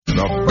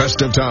The Best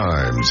of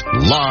Times,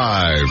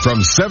 live from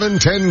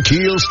 710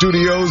 Keel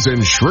Studios in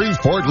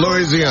Shreveport,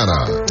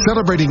 Louisiana,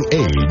 celebrating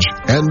age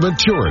and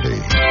maturity.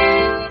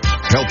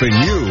 Helping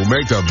you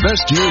make the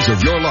best years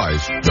of your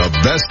life the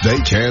best they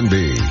can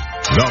be.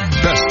 The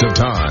Best of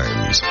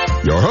Times.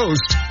 Your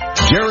host,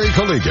 Gary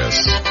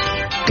Calligas.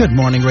 Good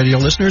morning, radio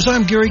listeners.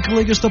 I'm Gary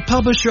Calligas, the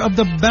publisher of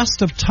The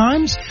Best of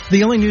Times,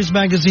 the only news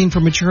magazine for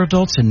mature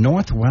adults in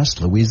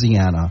Northwest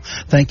Louisiana.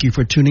 Thank you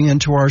for tuning in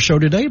to our show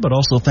today, but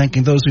also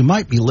thanking those who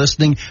might be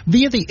listening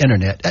via the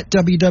internet at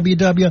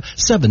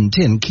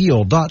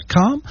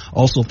www.710keel.com.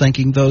 Also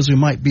thanking those who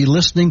might be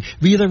listening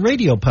via the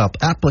Radio Pup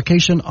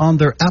application on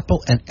their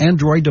Apple and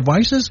Android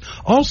devices.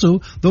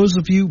 Also, those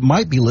of you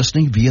might be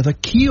listening via the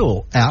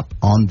Keel app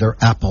on their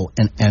Apple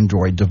and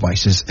Android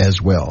devices as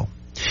well.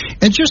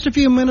 In just a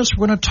few minutes,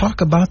 we're going to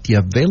talk about the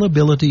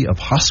availability of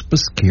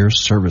hospice care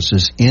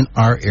services in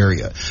our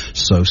area.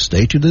 So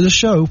stay tuned to the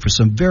show for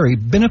some very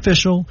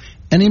beneficial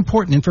and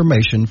important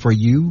information for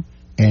you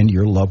and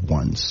your loved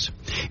ones.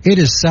 It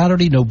is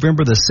Saturday,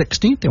 November the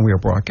 16th, and we are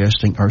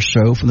broadcasting our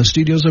show from the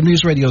studios of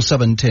News Radio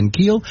 710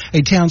 Keel,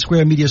 a town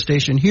square media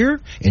station here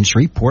in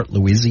Shreveport,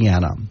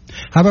 Louisiana.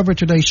 However,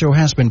 today's show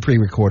has been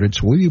pre-recorded,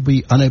 so we will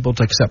be unable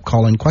to accept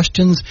call-in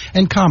questions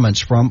and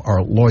comments from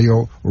our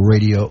loyal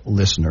radio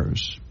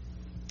listeners.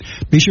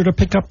 Be sure to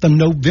pick up the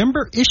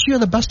November issue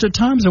of The Best of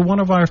Times at one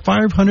of our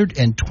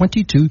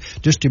 522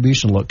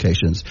 distribution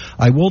locations.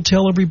 I will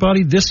tell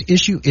everybody this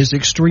issue is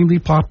extremely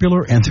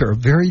popular, and there are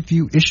very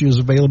few issues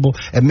available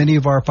at many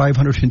of our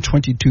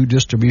 522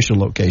 distribution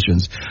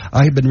locations.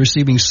 I have been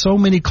receiving so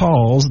many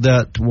calls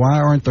that why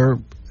aren't there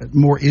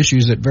more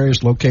issues at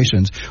various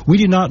locations? We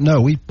do not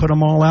know. We put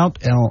them all out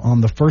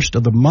on the first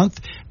of the month,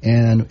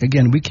 and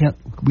again, we can't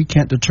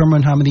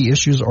determine how many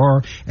issues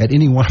are at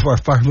any one of our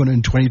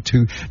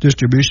 522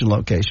 distribution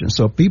locations.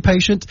 So be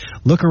patient.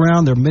 Look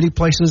around. There are many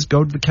places.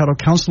 Go to the Caddo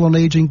Council on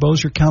Aging,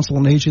 Bossier Council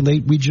on Aging.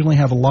 We generally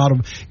have a lot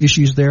of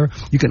issues there.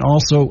 You can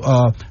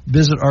also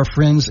visit our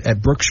friends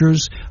at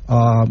Brookshire's,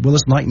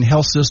 Willis Knighton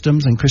Health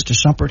Systems, and Krista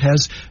Shumpert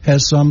has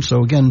some.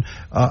 So again,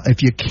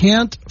 if you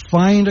can't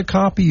find a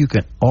copy, you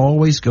can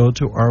always go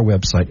to our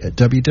website at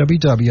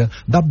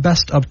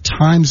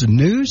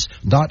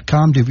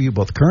www.thebestoftimesnews.com to view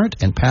both current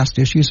and past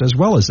issues, as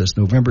well as this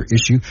November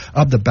issue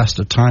of The Best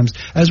of Times,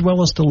 as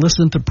well as to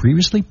listen to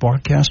previously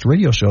broadcast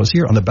radio shows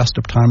here on the Best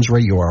of Times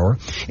Radio Hour.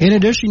 In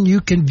addition,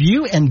 you can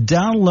view and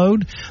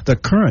download the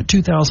current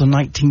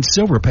 2019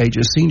 Silver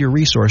Pages Senior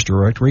Resource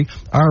Directory,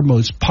 our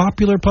most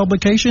popular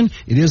publication.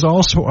 It is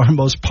also our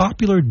most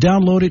popular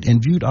downloaded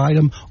and viewed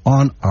item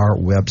on our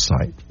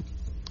website.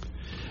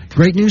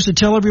 Great news to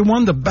tell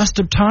everyone. The Best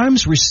of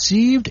Times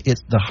received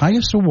the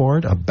highest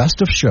award of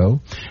Best of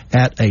Show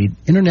at an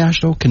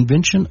international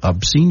convention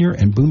of senior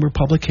and boomer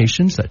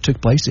publications that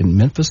took place in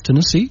Memphis,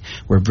 Tennessee.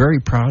 We're very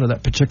proud of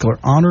that particular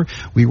honor.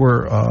 We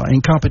were in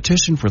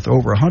competition with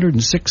over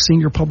 106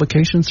 senior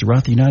publications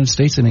throughout the United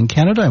States and in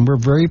Canada, and we're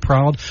very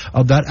proud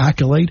of that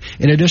accolade.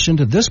 In addition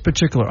to this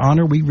particular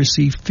honor, we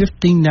received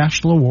 15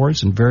 national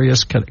awards in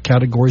various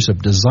categories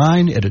of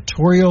design,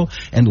 editorial,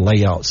 and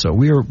layout. So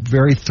we are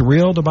very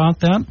thrilled about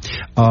that.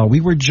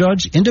 We were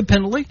judged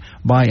independently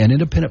by an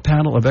independent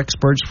panel of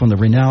experts from the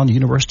renowned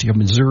University of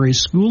Missouri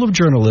School of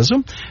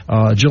Journalism,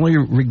 generally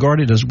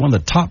regarded as one of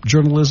the top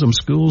journalism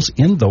schools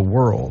in the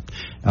world.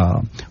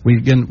 We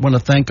again want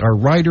to thank our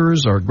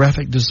writers, our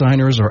graphic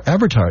designers, our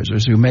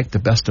advertisers who make the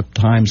Best of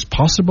Times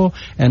possible,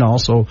 and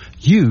also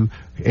you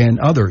and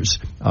others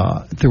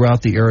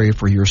throughout the area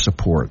for your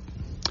support.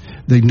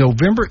 The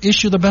November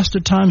issue of The Best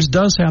of Times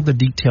does have the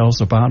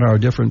details about our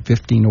different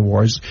 15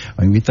 awards.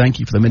 We thank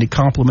you for the many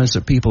compliments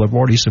that people have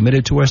already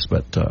submitted to us,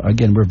 but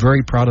again, we're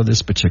very proud of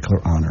this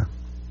particular honor.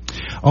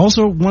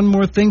 Also, one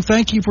more thing.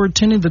 Thank you for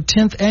attending the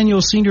 10th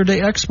Annual Senior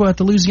Day Expo at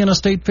the Louisiana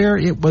State Fair.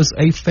 It was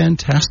a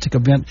fantastic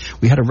event.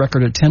 We had a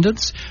record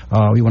attendance.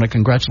 We want to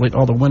congratulate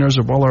all the winners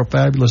of all our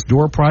fabulous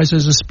door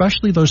prizes,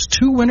 especially those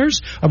two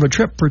winners of a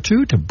trip for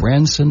two to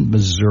Branson,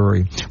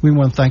 Missouri. We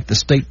want to thank the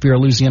State Fair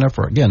Louisiana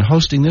for, again,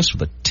 hosting this for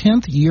the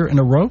 10th year in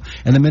a row,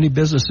 and the many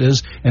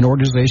businesses and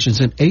organizations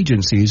and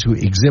agencies who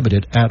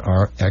exhibited at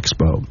our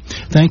expo.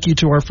 Thank you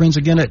to our friends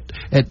again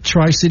at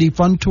Tri-City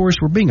Fun Tours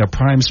for being a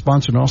prime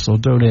sponsor and also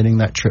donating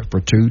that trip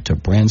for two to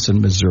Branson,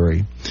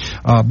 Missouri.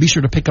 Be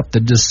sure to pick up the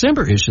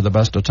December issue of The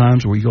Best of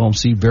Times, where you'll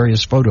see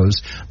various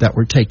photos that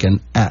were taken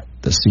at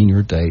the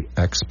Senior Day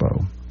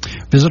Expo.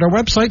 Visit our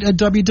website at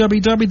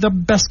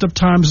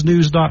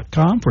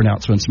www.thebestoftimesnews.com for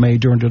announcements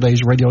made during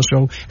today's radio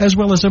show, as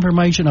well as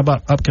information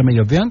about upcoming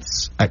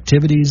events,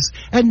 activities,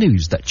 and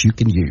news that you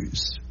can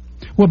use.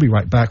 We'll be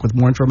right back with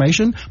more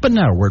information, but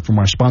now a word from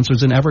our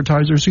sponsors and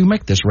advertisers who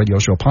make this radio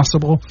show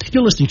possible.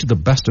 You're listening to the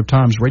Best of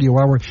Times Radio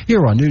Hour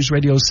here on News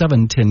Radio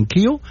 710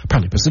 Keel,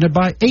 proudly presented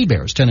by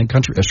A-Bears 10 &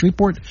 Country of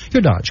Shreveport,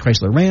 your Dodge,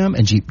 Chrysler, Ram,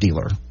 and Jeep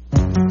dealer.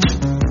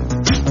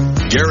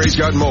 Gary's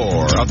got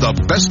more of the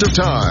Best of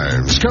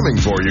Times coming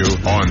for you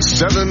on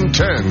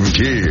 710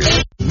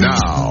 Keel.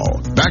 Now,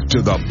 back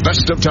to the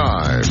Best of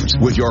Times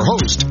with your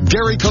host,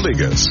 Gary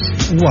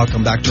Calligas.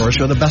 Welcome back to our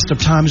show, the Best of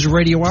Times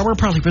Radio Hour,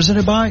 proudly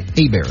presented by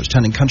A-Bears,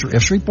 Town & Country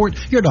of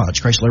Shreveport, your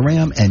Dodge, Chrysler,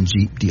 Ram, and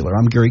Jeep dealer.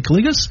 I'm Gary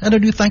Calligas, and I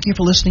do thank you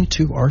for listening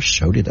to our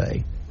show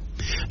today.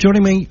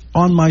 Joining me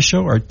on my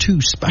show are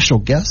two special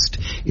guests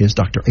is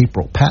Dr.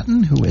 April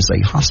Patton, who is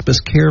a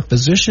hospice care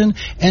physician,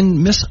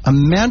 and Miss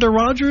Amanda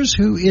Rogers,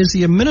 who is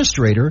the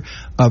administrator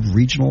of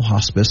Regional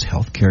Hospice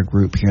Healthcare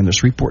Group here in the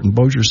Shreveport and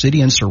Bossier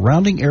City and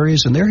surrounding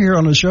areas. And they're here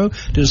on the show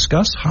to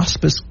discuss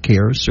hospice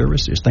care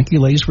services. Thank you,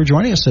 ladies, for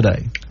joining us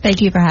today.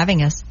 Thank you for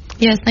having us.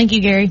 Yes, thank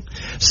you, Gary.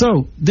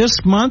 So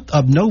this month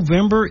of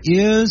November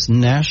is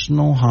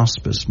National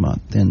Hospice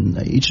Month, and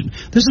this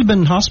has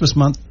been Hospice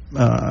Month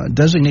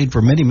designated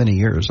for many, many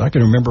years. I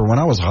can remember when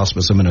I was a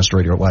hospice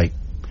administrator, like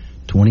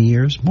 20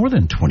 years, more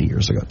than 20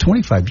 years ago,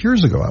 25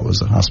 years ago, I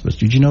was a hospice.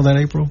 Did you know that,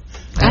 April?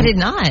 I did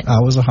not. I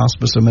was a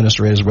hospice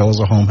administrator as well as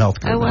a home health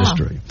care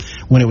administrator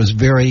when it was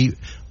very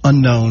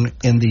unknown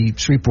in the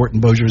Shreveport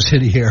and Bossier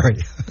City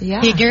area.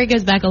 Yeah, Gary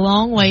goes back a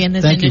long way in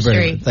this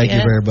industry. Thank you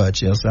very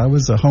much. Yes, I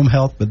was a home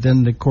health, but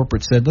then the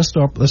corporate said, let's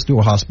do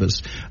a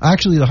hospice.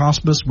 Actually, the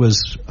hospice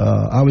was,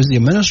 I was the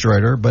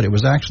administrator, but it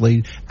was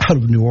actually out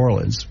of New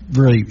Orleans.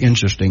 Really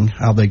interesting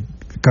how they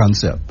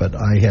concept, but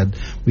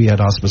we had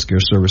hospice care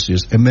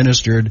services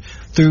administered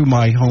through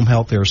my home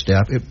health care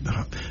staff.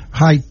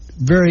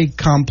 Very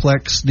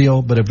complex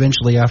deal, but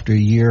eventually after a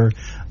year,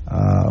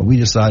 we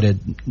decided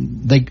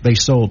they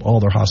sold all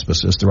their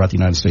hospices throughout the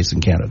United States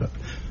and Canada.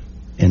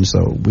 And so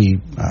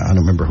I don't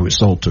remember who it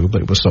sold to,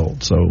 but it was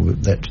sold. So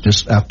that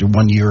just after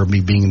 1 year of me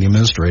being the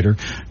administrator,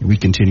 we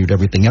continued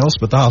everything else,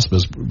 but the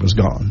hospice was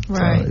gone.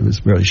 Right. It was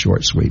very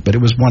short, sweet, but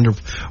it was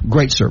wonderful,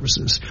 great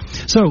services.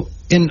 So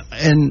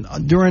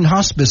during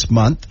Hospice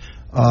Month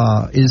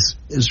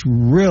is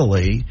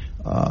really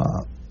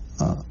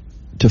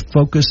to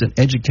focus and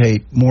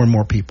educate more and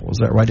more people. Is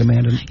that right,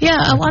 Amanda? Yeah,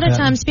 a lot of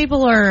times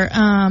people are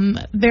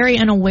very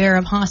unaware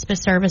of hospice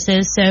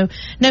services. So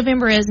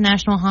November is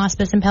National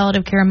Hospice and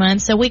Palliative Care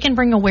Month, so we can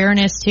bring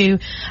awareness to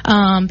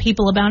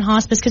people about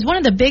hospice, because one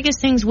of the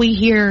biggest things we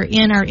hear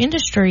in our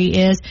industry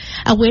is,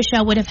 I wish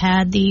I would have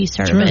had the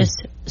service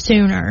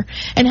sooner.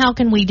 And how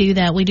can we do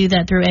that? We do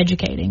that through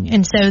educating.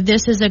 And so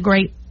this is a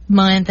great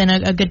month and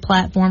a good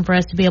platform for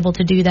us to be able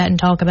to do that and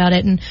talk about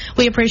it. And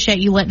we appreciate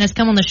you letting us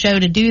come on the show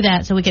to do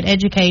that so we could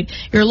educate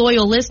your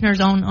loyal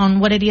listeners on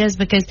what it is,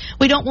 because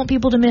we don't want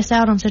people to miss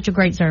out on such a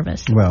great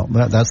service. Well,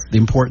 that's the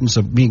importance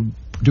of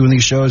doing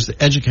these shows,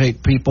 to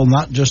educate people,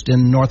 not just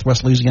in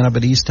Northwest Louisiana,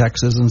 but East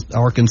Texas and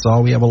Arkansas.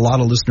 We have a lot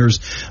of listeners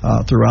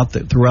throughout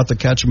the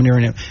catchment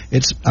area.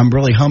 I'm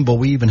really humble.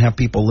 We even have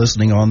people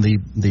listening on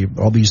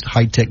all these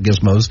high tech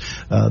gizmos,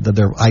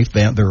 their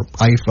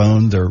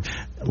iPhone, their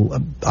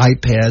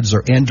iPads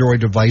or Android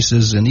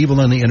devices, and even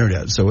on the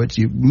internet. So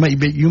you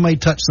may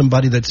touch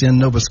somebody that's in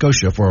Nova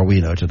Scotia for all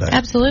we know today.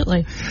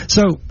 Absolutely.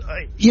 So,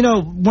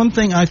 one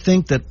thing I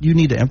think that you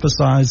need to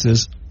emphasize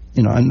is,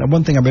 and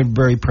one thing I've been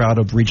very proud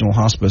of Regional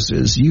Hospice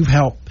is you've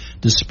helped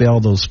dispel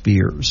those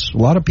fears. A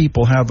lot of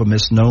people have a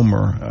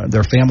misnomer,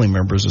 their family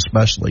members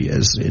especially,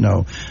 as,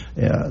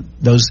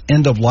 those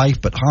end of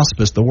life, but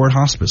hospice, the word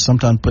hospice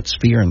sometimes puts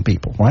fear in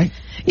people, right?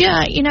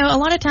 Yeah, a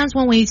lot of times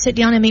when we sit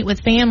down and meet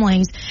with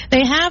families,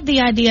 they have the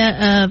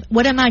idea of,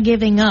 what am I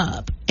giving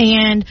up?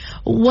 And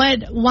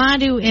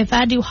if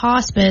I do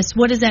hospice,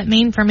 what does that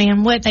mean for me?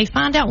 And what they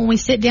find out when we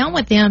sit down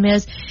with them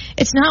is,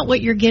 it's not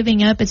what you're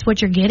giving up, it's what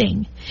you're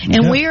getting. Okay.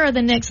 And we are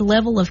the next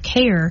level of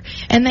care.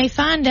 And they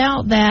find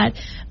out that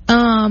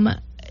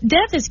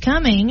death is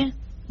coming.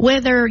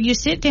 Whether you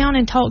sit down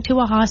and talk to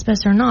a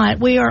hospice or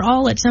not, we are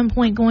all at some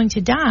point going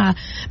to die.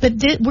 But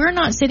we're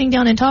not sitting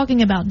down and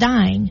talking about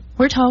dying.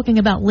 We're talking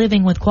about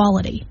living with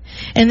quality.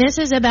 And this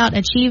is about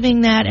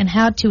achieving that and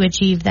how to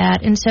achieve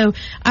that. And so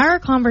our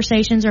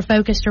conversations are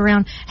focused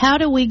around, how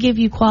do we give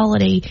you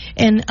quality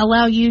and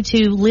allow you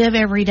to live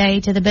every day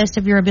to the best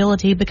of your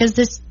ability? Because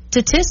this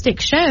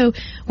statistics show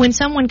when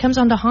someone comes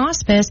onto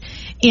hospice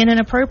in an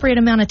appropriate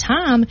amount of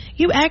time,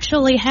 you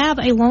actually have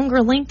a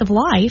longer length of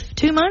life,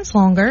 2 months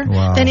longer,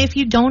 than if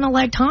you don't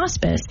elect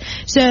hospice.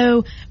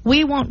 So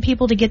we want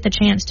people to get the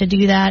chance to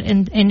do that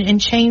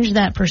and change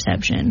that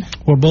perception.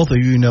 Well, both of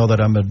you know that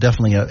I'm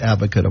definitely an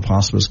advocate of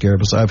hospice care,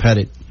 because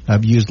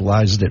I've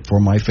utilized it for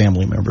my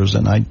family members,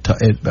 and I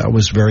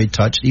was very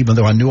touched, even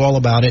though I knew all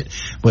about it.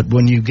 But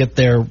when you get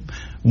there,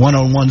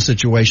 one-on-one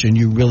situation,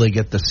 you really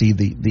get to see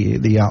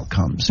the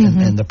outcomes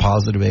and the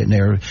positive and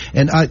negative.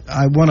 And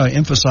I want to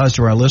emphasize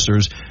to our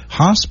listeners,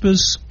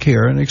 hospice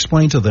care, and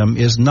explain to them,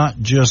 is not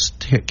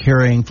just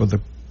caring for the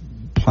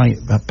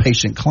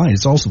patient client,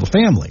 it's also the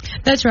family.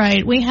 That's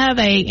right. We have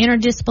a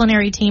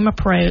interdisciplinary team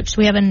approach.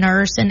 We have a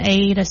nurse, an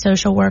aide, a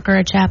social worker,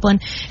 a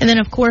chaplain, and then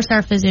of course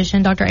our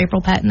physician, Dr.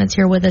 April Patton, that's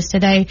here with us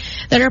today,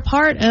 that are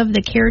part of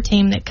the care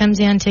team that comes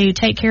in to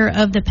take care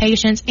of the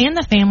patients and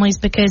the families,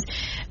 because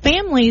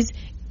families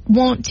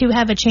want to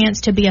have a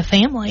chance to be a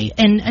family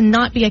and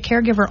not be a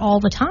caregiver all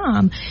the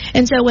time.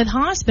 And so with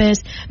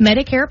hospice,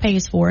 Medicare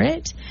pays for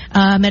it.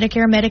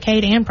 Medicare,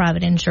 Medicaid, and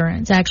private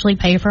insurance actually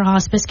pay for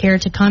hospice care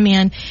to come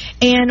in.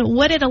 And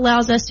what it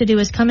allows us to do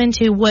is come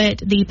into what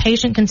the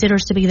patient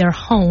considers to be their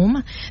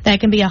home. That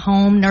can be a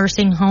home,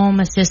 nursing home,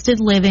 assisted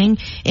living,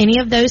 any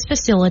of those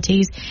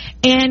facilities,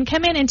 and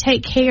come in and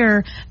take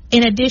care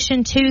in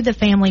addition to the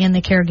family and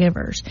the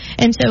caregivers.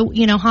 And so,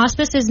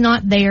 hospice is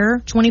not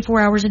there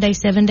 24 hours a day,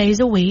 7 days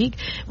a week.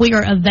 We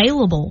are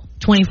available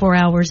 24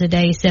 hours a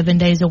day, 7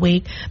 days a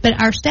week. But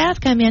our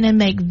staff come in and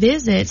make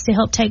visits to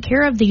help take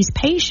care of these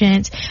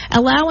patients,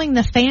 allowing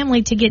the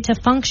family to get to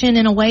function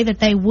in a way that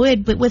they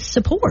would, but with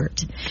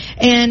support.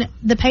 And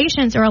the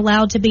patients are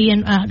allowed to be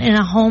in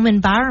a home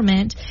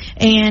environment.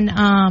 And,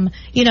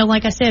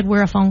 like I said,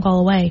 we're a phone call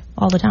away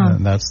all the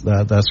time.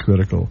 That's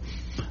critical.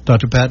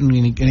 Dr. Patton,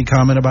 any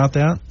comment about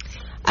that?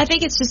 I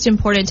think it's just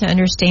important to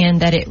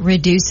understand that it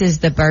reduces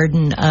the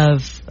burden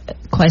of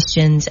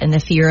questions and the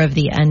fear of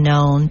the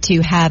unknown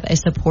to have a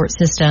support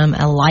system,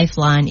 a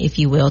lifeline, if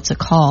you will, to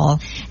call.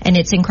 And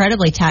it's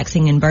incredibly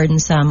taxing and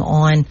burdensome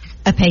on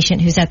a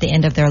patient who's at the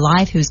end of their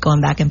life, who's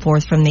going back and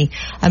forth from the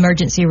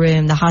emergency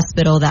room, the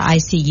hospital, the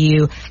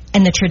ICU,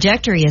 and the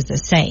trajectory is the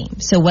same.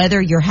 So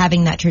whether you're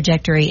having that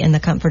trajectory in the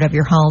comfort of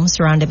your home,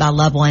 surrounded by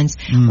loved ones,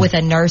 with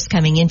a nurse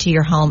coming into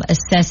your home,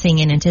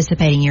 assessing and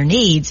anticipating your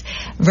needs,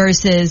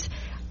 versus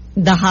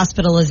the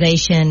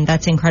hospitalization,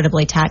 that's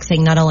incredibly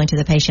taxing, not only to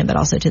the patient, but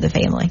also to the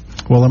family.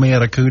 Well, let me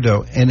add a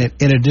kudo. And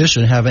in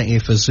addition, having a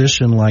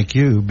physician like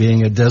you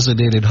being a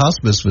designated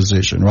hospice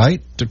physician, right,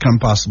 to come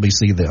possibly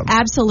see them.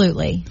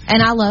 Absolutely.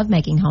 And I love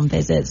making home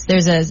visits.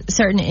 There's a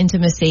certain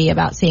intimacy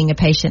about seeing a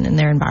patient in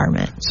their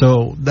environment.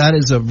 So that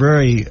is a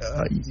very,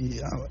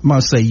 I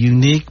must say,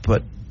 unique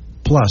but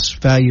plus,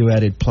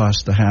 value-added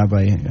plus to have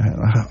a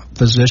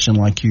physician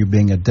like you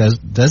being a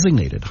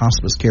designated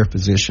hospice care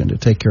physician to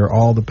take care of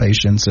all the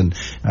patients, and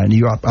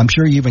you, I'm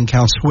sure you even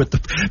counsel with the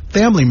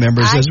family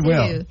members as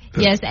well.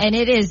 Yes, and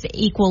it is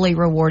equally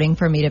rewarding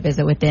for me to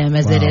visit with them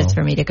as it is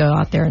for me to go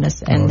out there and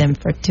them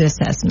to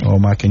assess me. Oh,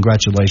 my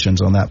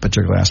congratulations on that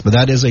particular aspect.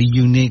 That is a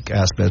unique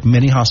aspect.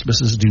 Many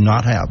hospices do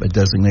not have a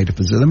designated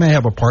physician. They may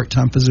have a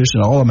part-time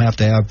physician. All of them have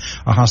to have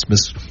a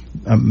hospice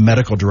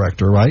medical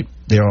director, right?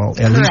 They're all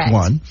at least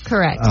one.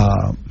 Correct.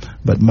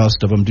 But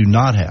most of them do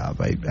not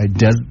have a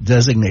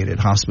designated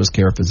hospice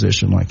care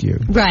physician like you.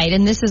 Right,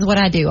 and this is what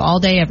I do all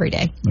day, every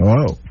day.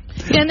 Oh.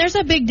 Yeah, and there's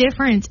a big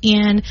difference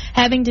in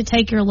having to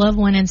take your loved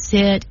one and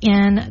sit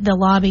in the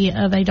lobby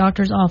of a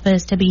doctor's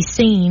office to be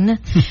seen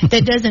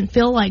that doesn't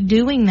feel like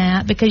doing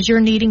that because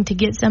you're needing to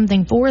get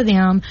something for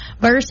them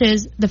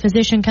versus the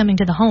physician coming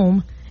to the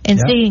home and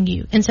seeing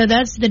you. And so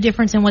that's the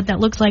difference in what that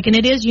looks like. And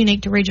it is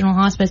unique to regional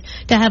hospice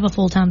to have a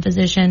full-time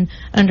physician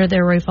under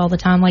their roof all the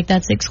time. Like,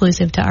 that's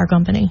exclusive to our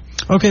company.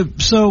 Okay,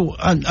 so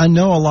I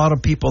know a lot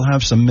of people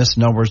have some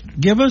misnomers.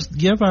 Give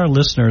our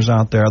listeners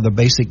out there the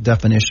basic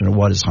definition of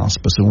what is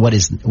hospice and what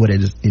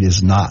it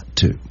is not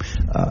to.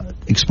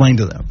 Explain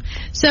to them.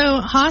 So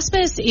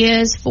hospice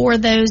is for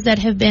those that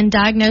have been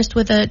diagnosed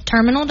with a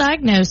terminal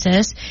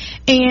diagnosis,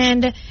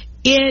 and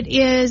it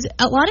is,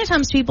 a lot of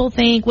times people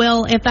think,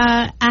 well, if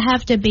I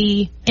have to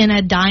be in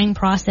a dying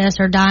process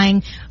or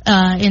dying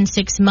in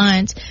 6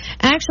 months.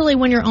 Actually,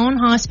 when you're on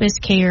hospice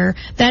care,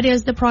 that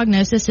is, the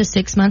prognosis is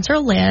 6 months or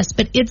less,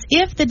 but it's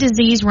if the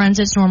disease runs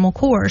its normal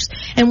course.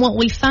 And what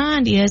we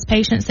find is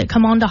patients that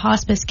come on to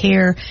hospice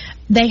care,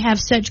 they have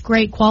such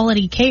great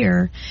quality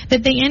care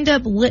that they end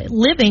up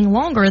living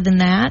longer than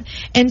that.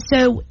 And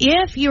so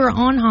if you're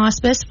on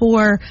hospice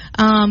for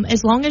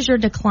as long as you're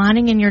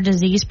declining in your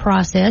disease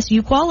process,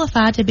 you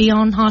qualify to be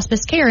on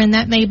hospice care. And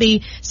that may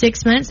be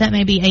 6 months, that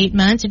may be 8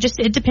 months.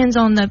 It depends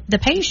on the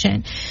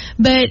patient.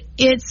 But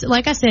it's,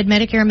 like I said,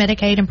 Medicare,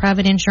 Medicaid, and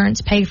private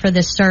insurance pay for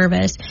this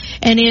service.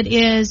 And it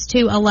is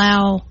to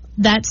allow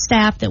that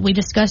staff that we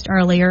discussed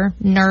earlier,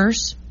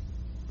 nurse,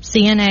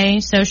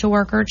 CNA, social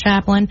worker,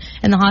 chaplain,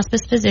 and the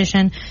hospice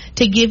physician,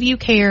 to give you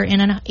care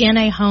in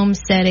a home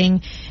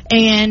setting.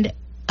 And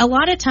a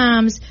lot of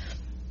times,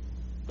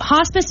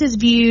 hospice is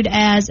viewed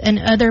as an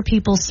other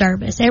people's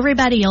service.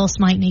 Everybody else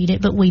might need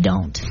it, but we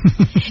don't.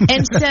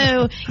 And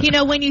so,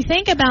 when you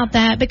think about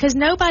that, because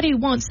nobody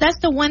wants, that's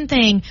the one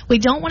thing we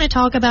don't want to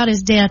talk about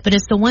is death, but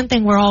it's the one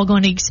thing we're all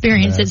going to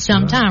experience at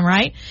some time,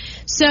 right?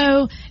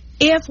 So,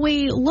 if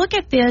we look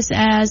at this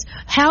as,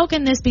 how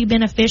can this be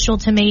beneficial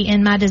to me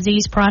in my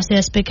disease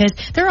process? Because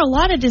there are a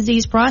lot of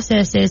disease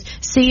processes,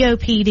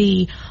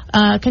 COPD,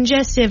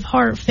 congestive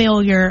heart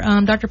failure,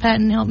 Dr.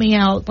 Patton, help me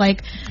out,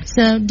 like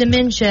some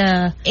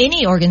dementia.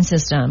 Any organ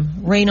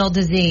system, renal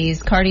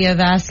disease,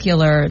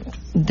 cardiovascular,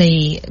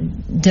 the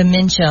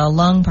dementia,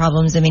 lung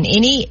problems. I mean,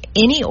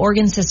 any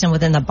organ system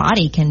within the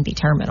body can be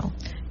terminal.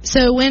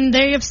 So when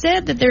they have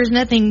said that there's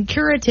nothing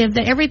curative,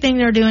 that everything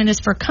they're doing is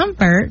for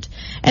comfort,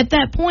 at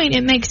that point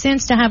it makes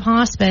sense to have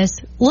hospice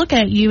look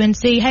at you and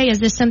see, hey,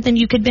 is this something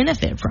you could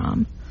benefit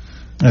from?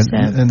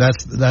 And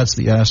that's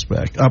the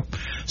aspect.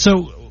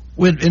 So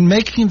in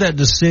making that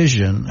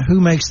decision, who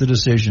makes the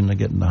decision to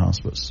get into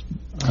hospice?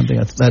 I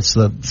think that's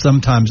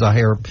sometimes I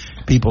hear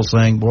people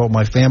saying, well,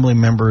 my family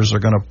members are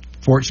going to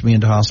force me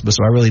into hospice,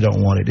 so I really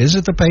don't want it. Is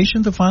it the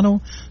patient, the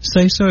final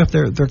say so, if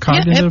they're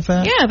cognizant of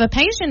that? Yeah, if a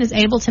patient is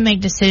able to make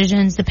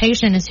decisions, the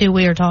patient is who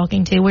we are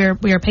talking to. We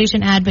are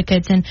patient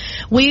advocates, and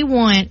we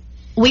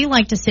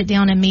like to sit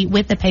down and meet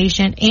with the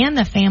patient and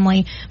the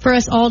family for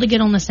us all to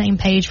get on the same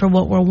page for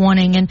what we're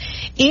wanting. And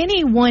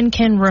anyone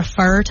can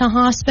refer to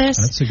hospice.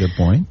 That's a good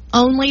point.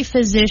 Only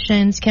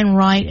physicians can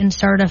write and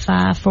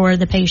certify for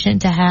the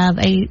patient to have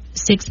a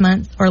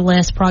 6-month or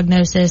less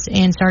prognosis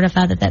and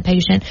certify that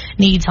patient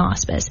needs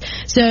hospice.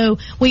 So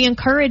we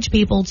encourage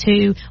people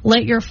to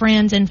let your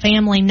friends and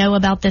family know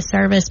about this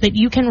service, but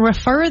you can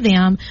refer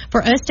them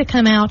for us to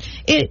come out.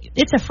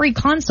 It's a free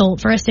consult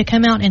for us to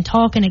come out and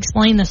talk and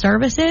explain the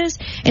services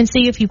and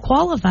see if you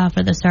qualify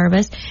for the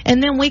service,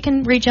 and then we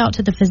can reach out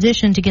to the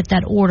physician to get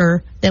that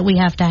order that we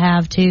have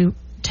to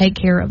take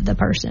care of the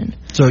person.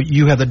 So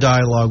you have the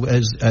dialogue,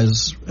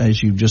 as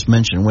you just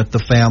mentioned, with the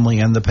family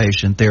and the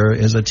patient. There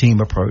is a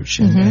team approach,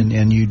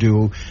 and you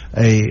do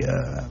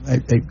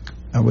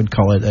I would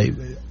call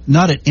it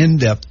not an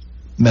in-depth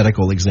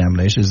medical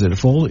examination. Is it a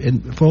full?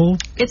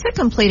 It's a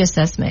complete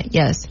assessment,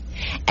 yes.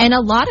 And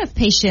a lot of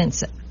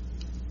patients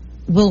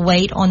will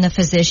wait on the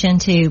physician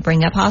to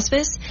bring up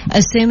hospice,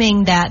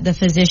 assuming that the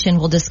physician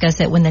will discuss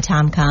it when the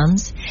time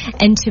comes.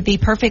 And to be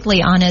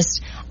perfectly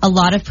honest, a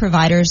lot of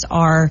providers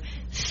are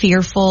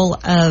fearful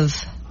of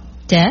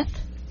death,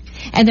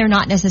 and they're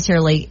not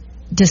necessarily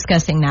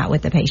discussing that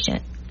with the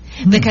patient.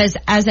 Because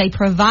as a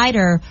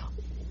provider,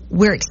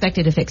 we're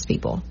expected to fix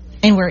people,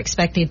 and we're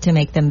expected to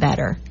make them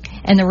better.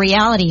 And the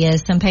reality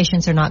is some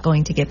patients are not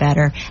going to get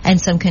better, and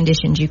some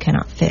conditions you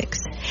cannot fix.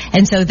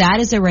 And so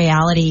that is a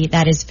reality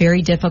that is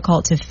very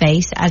difficult to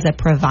face as a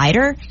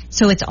provider,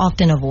 so it's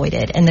often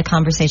avoided, and the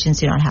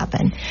conversations do not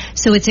happen.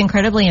 So it's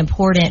incredibly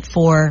important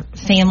for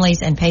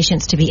families and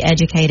patients to be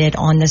educated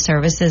on the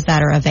services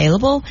that are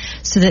available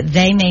so that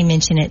they may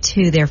mention it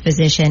to their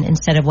physician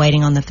instead of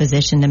waiting on the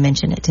physician to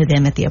mention it to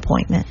them at the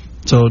appointment.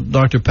 So,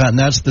 Dr. Patton,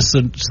 that's the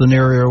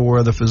scenario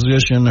where the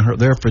physician,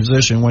 their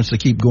physician, wants to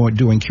keep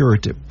doing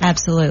curative.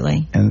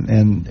 Absolutely. And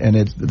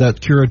that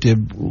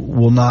curative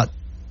will not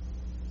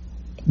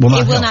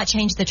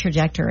change the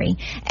trajectory.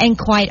 And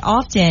quite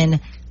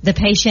often, the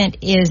patient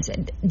is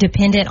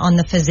dependent on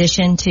the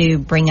physician to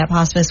bring up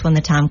hospice when the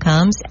time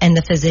comes, and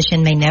the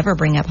physician may never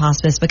bring up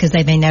hospice because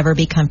they may never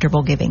be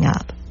comfortable giving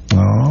up.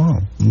 Oh,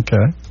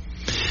 okay.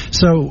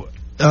 So,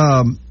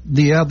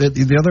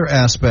 the other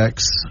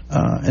aspects,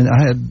 and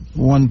I had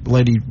one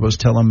lady was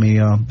telling me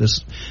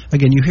this.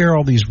 Again, you hear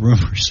all these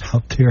rumors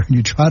out there, and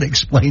you try to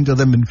explain to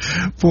them in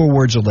 4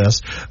 words or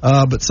less.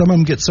 But some of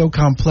them get so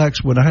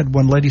complex. When I had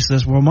one lady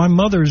says, "Well, my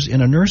mother's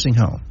in a nursing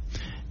home,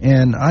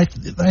 and I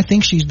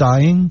think she's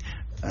dying,"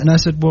 and I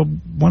said, "Well,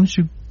 why don't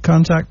you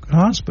contact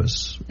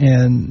hospice?"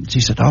 And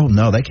she said, "Oh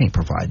no, they can't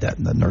provide that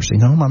in the nursing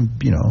home.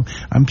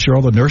 I'm sure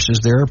all the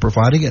nurses there are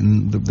providing it,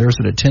 and there's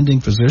an attending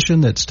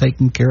physician that's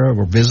taking care of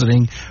or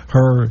visiting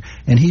her,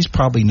 and he's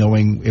probably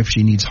knowing if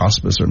she needs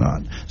hospice or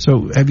not."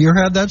 So have you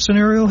ever had that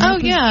scenario happen?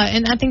 Oh yeah,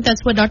 and I think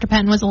that's what Dr.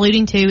 Patton was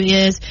alluding to,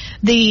 is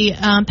the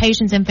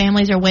patients and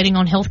families are waiting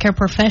on healthcare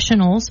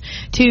professionals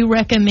to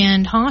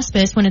recommend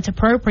hospice when it's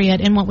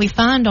appropriate, and what we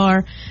find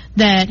are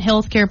that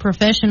healthcare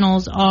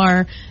professionals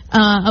are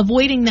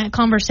avoiding that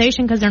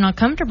conversation because they're not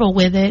comfortable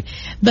with it.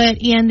 But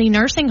in the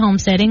nursing home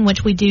setting,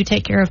 which we do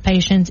take care of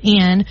patients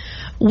in,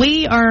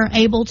 we are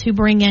able to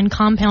bring in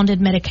compounded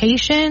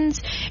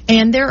medications,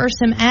 and there are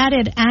some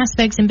added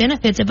aspects and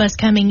benefits of us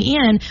coming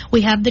in.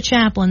 We have the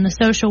chaplain, the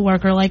social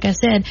worker, like I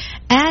said,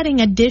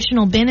 adding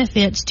additional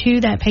benefits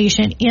to that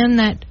patient in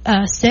that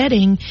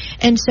setting.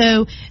 And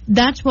so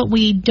that's what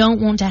we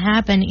don't want to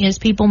happen, is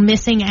people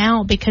missing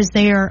out because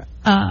they're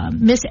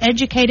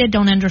miseducated,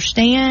 don't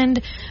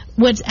understand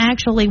what's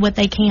actually what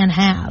they can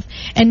have,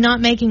 and not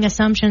making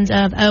assumptions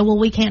of, oh, well,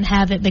 we can't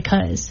have it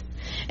because.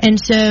 And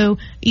so,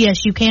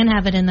 yes, you can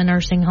have it in the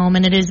nursing home,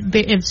 and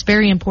it's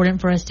very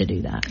important for us to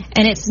do that.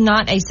 And it's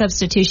not a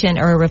substitution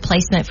or a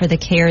replacement for the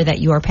care that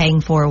you are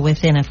paying for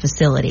within a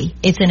facility.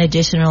 It's an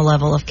additional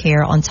level of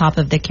care on top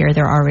of the care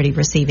they're already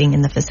receiving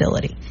in the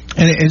facility.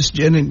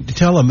 And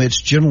tell them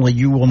it's generally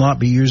you will not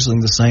be using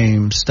the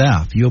same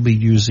staff. You'll be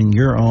using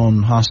your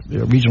own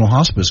regional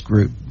hospice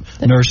group,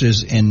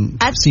 nurses and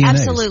CNAs.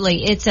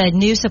 Absolutely. It's a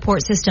new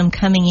support system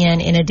coming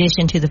in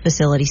addition to the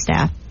facility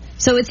staff.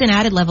 So it's an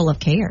added level of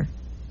care.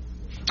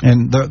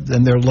 And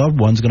their loved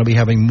one's going to be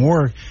having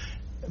more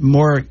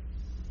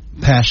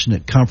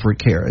passionate comfort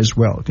care as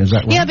well. Is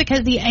that right? Yeah,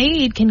 because the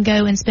aide can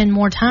go and spend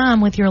more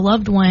time with your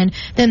loved one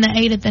than the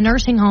aide at the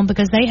nursing home,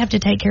 because they have to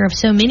take care of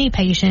so many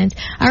patients.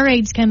 Our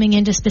aide's coming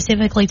in to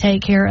specifically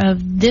take care of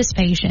this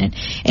patient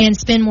and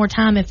spend more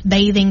time if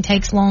bathing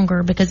takes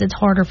longer because it's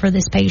harder for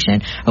this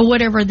patient, or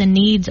whatever the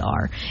needs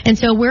are. And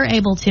so we're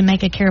able to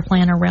make a care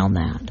plan around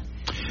that.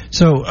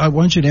 So I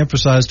want you to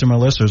emphasize to my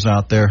listeners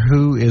out there,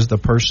 who is the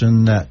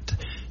person that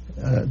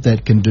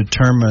can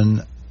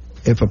determine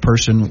if a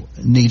person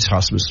needs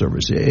hospice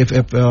service. If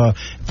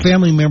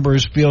family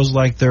members feels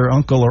like their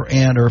uncle or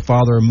aunt or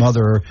father or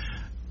mother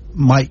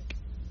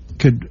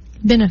could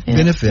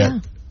benefit. Yeah.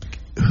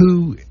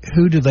 Who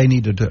do they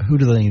need to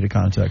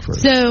contact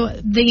first? So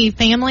the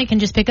family can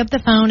just pick up the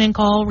phone and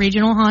call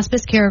Regional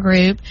Hospice Care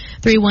Group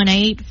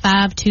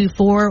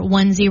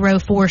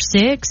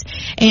 318-524-1046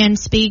 and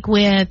speak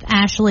with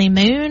Ashley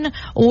Moon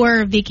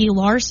or Vicki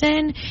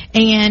Larson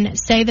and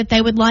say that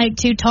they would like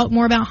to talk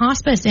more about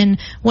hospice, and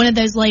one of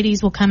those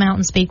ladies will come out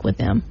and speak with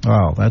them.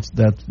 Oh, that's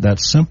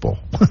simple.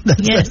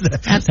 Yes, absolutely.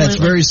 That's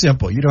very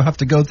simple. You don't have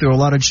to go through a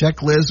lot of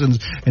checklists and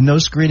no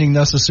screening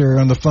necessary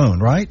on the phone,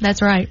 right?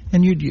 That's right.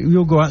 And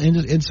you'll go out, and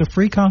it's a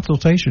free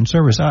consultation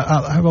service.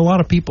 I have a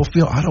lot of people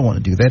feel, I don't want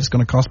to do that. It's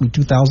going to cost me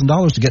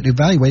 $2,000 to get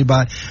evaluated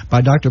by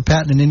Dr.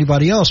 Patton and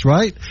anybody else,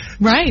 right?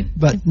 Right.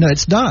 But no,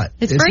 it's not.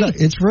 It's free.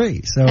 It's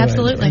free. So,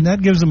 absolutely. And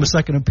that gives them a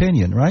second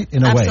opinion, right?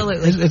 In a way.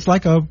 Absolutely. It's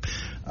like I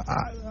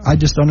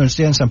just don't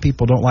understand some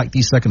people don't like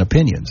these second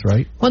opinions,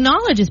 right? Well,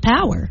 knowledge is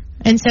power.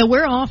 And so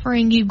we're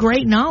offering you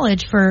great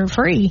knowledge for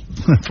free.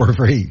 For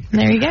free.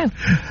 There you go.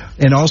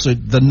 And also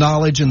the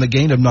knowledge and the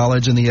gain of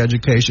knowledge and the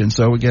education.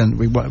 So again,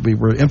 we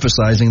were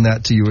emphasizing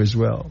that to you as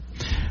well.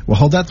 Well,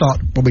 hold that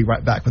thought. We'll be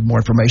right back with more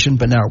information.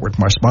 But now,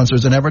 with our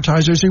sponsors and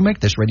advertisers who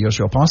make this radio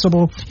show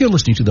possible, you're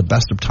listening to the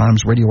Best of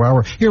Times Radio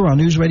Hour here on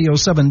News Radio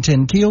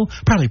 710 Keel,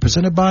 proudly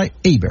presented by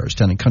Hebert's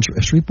Town and Country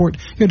of Shreveport,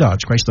 your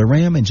Dodge, Chrysler,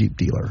 Ram, and Jeep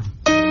dealer.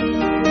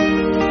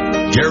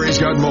 Gary's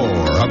got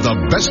more of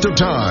the Best of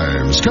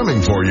Times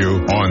coming for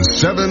you on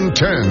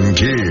 710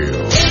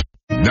 Keel.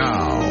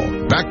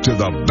 Now, back to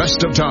the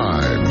Best of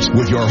Times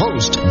with your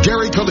host,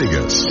 Gary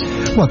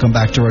Calligas. Welcome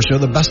back to our show,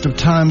 the Best of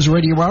Times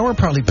Radio Hour,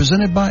 proudly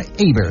presented by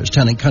Hebert's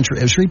Town and Country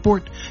of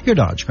Shreveport, your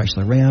Dodge,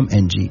 Chrysler, Ram,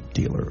 and Jeep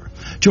dealer.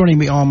 Joining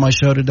me on my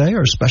show today,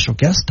 our special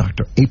guest,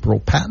 Dr. April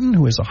Patton,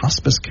 who is a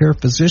hospice care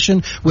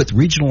physician with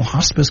Regional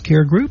Hospice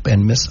Care Group,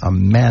 and Miss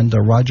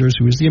Amanda Rogers,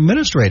 who is the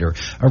administrator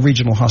of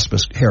Regional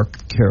Hospice Care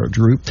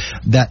Group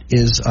that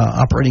is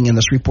operating in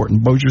the Shreveport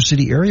and Bossier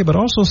City area, but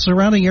also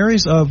surrounding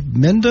areas of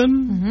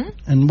Minden,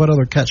 and what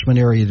other catchment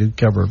area do you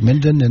cover?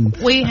 Minden and...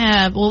 We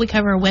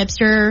cover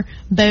Webster,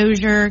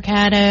 Bossier,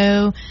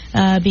 Caddo,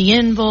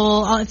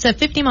 Bienville. It's a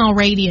 50-mile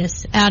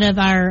radius out of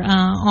our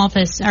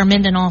office, our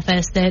Minden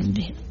office,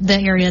 the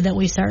area that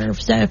we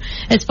serve. So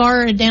as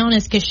far down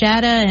as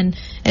Coshada and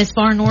as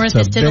far north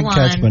as to the line. It's a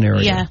big catchment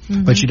area. Yeah.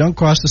 But you don't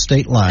cross the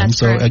state line. That's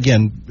so correct.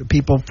 Again,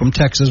 people from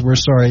Texas, we're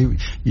sorry.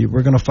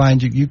 We're going to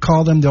find you. You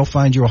call them, they'll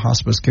find you a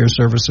hospice care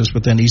services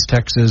within East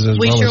Texas as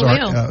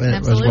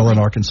well in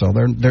Arkansas.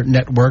 Their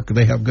network,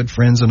 they have good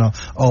friends in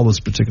all those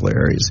particular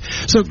areas.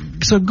 So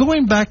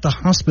going back to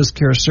hospice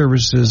care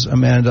services,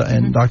 Amanda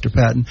and Dr.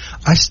 Patton,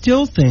 I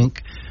still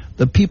think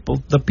the people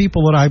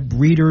that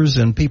readers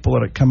and people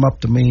that come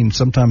up to me and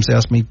sometimes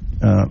ask me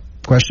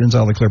questions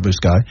out of the clear blue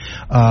sky,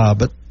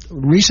 but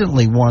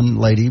recently one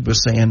lady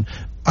was saying,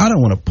 I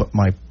don't want to put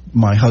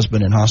my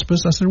husband in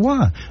hospice. I said,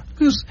 why?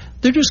 Because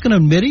they're just going to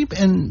admit him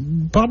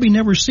and probably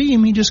never see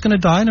him. He's just going to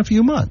die in a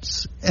few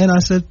months. And I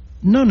said,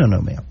 no,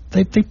 ma'am.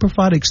 They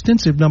provide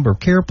extensive number of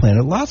care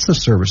plans. Lots of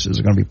services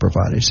are going to be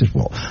provided. She said,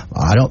 well,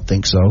 I don't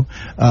think so.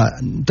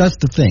 That's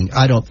the thing.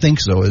 I don't think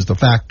so is the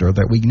factor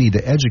that we need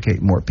to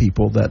educate more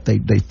people that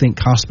they think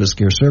hospice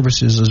care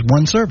services is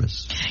one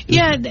service.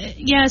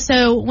 Yeah.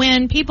 So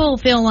when people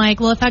feel like,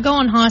 well, if I go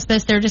on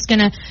hospice, they're just going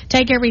to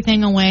take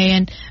everything away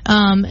and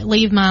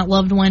leave my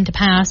loved one to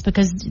pass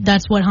because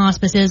that's what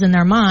hospice is in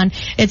their mind.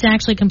 It's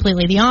actually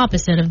completely the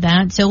opposite of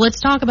that. So let's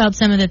talk about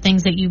some of the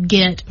things that you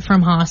get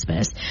from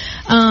hospice.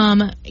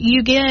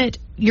 You get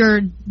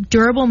your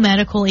durable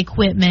medical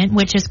equipment,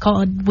 which is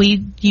called,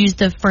 we use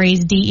the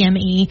phrase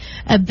DME,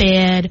 a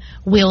bed,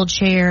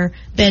 wheelchair,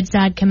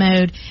 bedside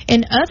commode,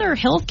 and other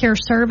healthcare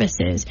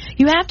services.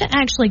 You have to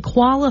actually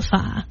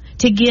qualify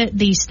to get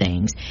these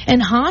things. In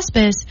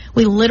hospice,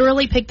 we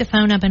literally pick the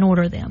phone up and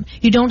order them.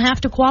 You don't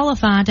have to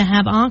qualify to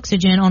have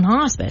oxygen on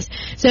hospice.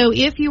 So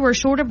if you are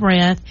short of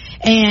breath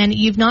and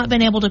you've not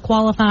been able to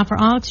qualify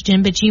for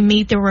oxygen, but you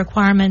meet the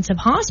requirements of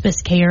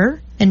hospice care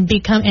and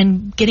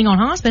getting on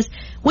hospice,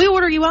 we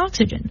order you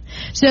oxygen.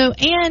 So,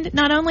 and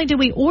not only do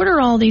we order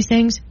all these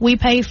things, we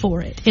pay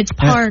for it. It's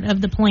part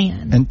of the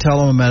plan. And tell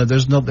them, Amanda,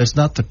 it's not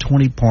the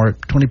 20%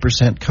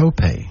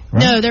 copay,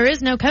 right? No, there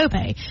is no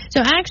copay.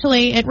 So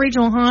actually, at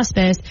Regional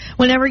Hospice,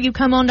 whenever you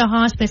come onto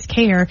hospice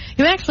care,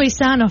 you actually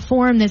sign a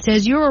form that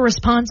says you are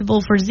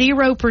responsible for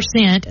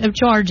 0% of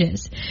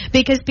charges.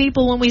 Because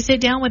people, when we sit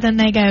down with them,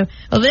 they go,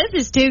 well, this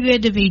is too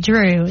good to be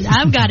true.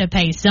 I've got to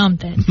pay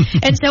something.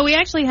 And so we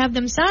actually have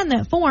them sign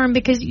that form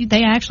because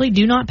they actually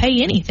do not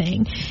pay anything.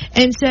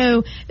 And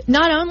so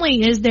not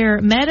only is there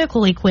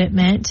medical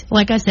equipment,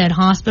 like I said,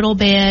 hospital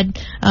bed,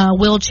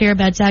 wheelchair,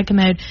 bedside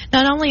commode,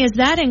 not only is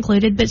that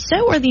included, but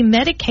so are the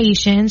medications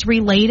medications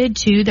related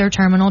to their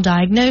terminal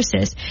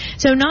diagnosis.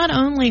 So not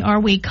only are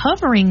we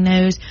covering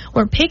those,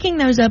 we're picking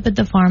those up at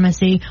the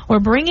pharmacy, we're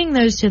bringing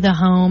those to the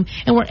home,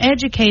 and we're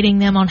educating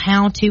them on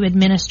how to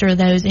administer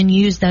those and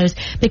use those,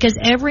 because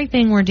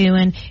everything we're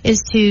doing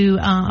is to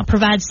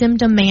provide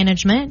symptom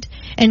management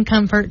and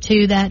comfort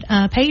to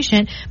that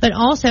patient, but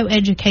also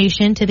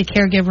education to the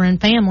caregiver and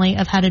family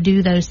of how to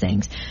do those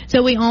things.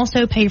 So we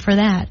also pay for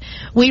that.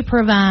 We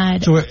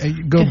provide... So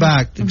go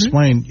back,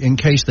 explain, in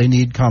case they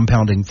need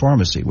compounding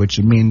pharmacy, which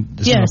would mean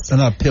it's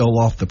not a pill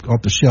off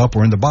the shelf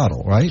or in the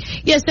bottle, right?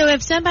 Yeah, so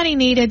if somebody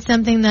needed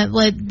something that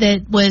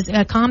was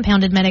a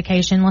compounded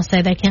medication, let's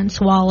say they can't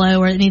swallow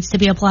or it needs to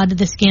be applied to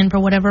the skin for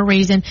whatever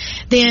reason,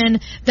 then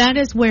that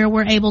is where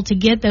we're able to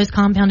get those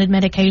compounded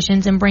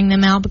medications and bring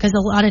them out, because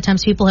a lot of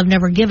times people have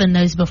never given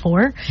those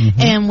before,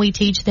 and we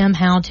teach them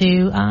how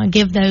to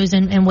give those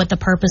and what the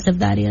purpose of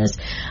that is.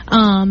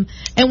 And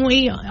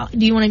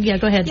do you want to,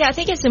 go ahead. Yeah, I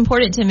think it's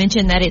important to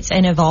mention that it's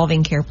an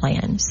evolving care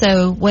plan.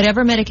 So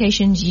whatever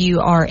medications you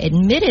are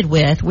admitted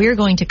with, we're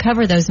going to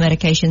cover those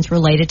medications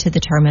related to the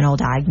terminal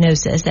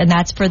diagnosis, and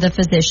that's for the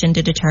physician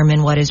to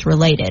determine what is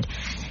related.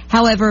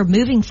 However,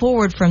 moving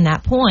forward from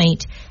that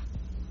point,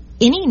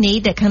 any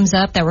need that comes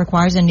up that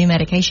requires a new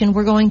medication,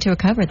 we're going to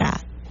cover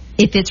that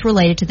if it's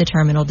related to the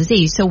terminal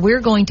disease. So we're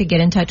going to get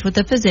in touch with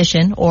the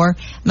physician, or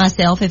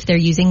myself if they're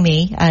using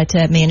me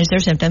to manage their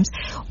symptoms.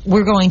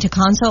 We're going to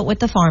consult with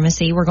the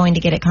pharmacy. We're going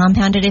to get it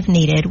compounded if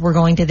needed. We're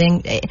going to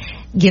then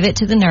give it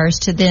to the nurse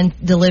to then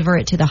deliver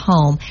it to the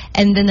home.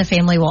 And then the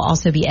family will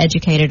also be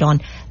educated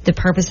on the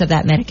purpose of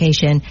that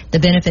medication, the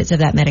benefits of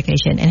that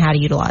medication, and how to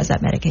utilize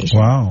that medication.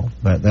 Wow,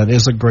 that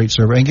is a great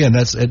service. Again,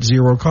 that's at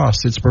zero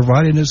cost. It's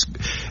providing us,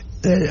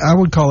 I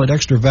would call it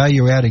extra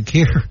value-added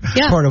care,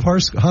 part of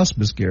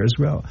hospice care as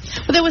well.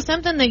 Well, there was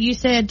something that you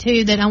said,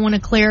 too, that I want to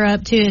clear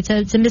up, too.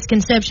 It's a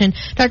misconception.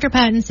 Dr.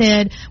 Patton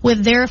said,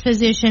 with their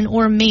physician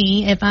or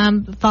me, if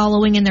I'm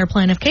following in their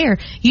plan of care,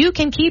 you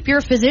can keep your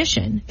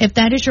physician. If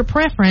that is your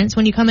preference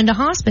when you come into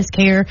hospice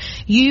care,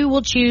 you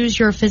will choose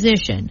your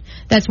physician.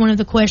 That's one of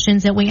the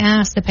questions that we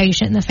ask the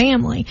patient and the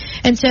family.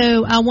 And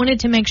so I wanted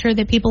to make sure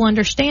that people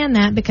understand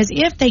that, because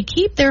if they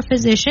keep their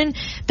physician,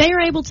 they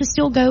are able to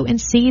still go and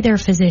see their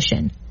physician.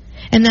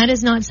 And that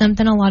is not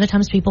something a lot of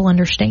times people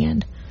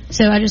understand.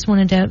 So I just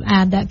wanted to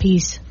add that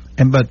piece.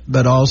 And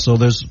but also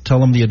tell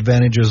them the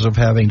advantages of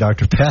having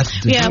Dr.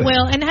 Patton.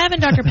 And having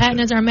Dr. Patton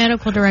as our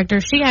medical director,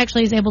 she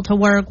actually is able to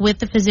work with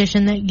the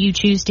physician that you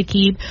choose to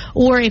keep,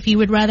 or if you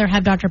would rather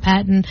have Dr.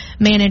 Patton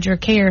manage your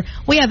care,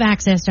 we have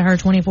access to her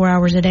 24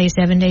 hours a day,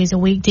 7 days a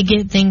week, to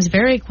get things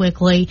very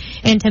quickly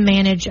and to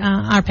manage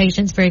our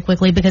patients very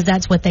quickly, because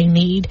that's what they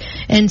need.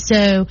 And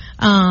so,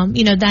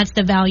 that's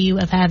the value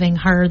of having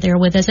her there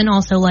with us. And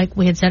also, like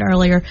we had said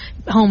earlier,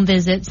 home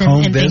visits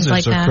and things like that. Home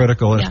visits are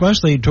critical,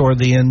 especially toward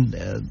the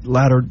end.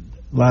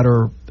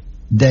 Latter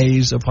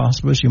days of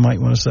hospice, you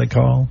might want to say,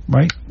 call,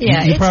 right?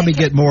 Yeah, you probably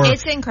get more.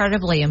 It's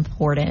incredibly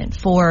important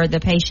for the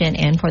patient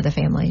and for the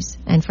families,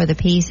 and for the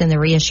peace and the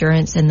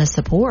reassurance and the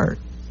support.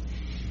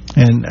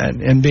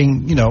 And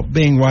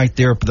being right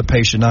there for the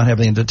patient, not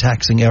having the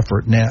taxing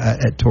effort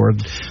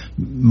toward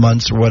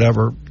months or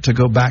whatever to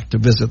go back to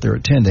visit their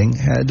attending.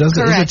 Is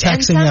a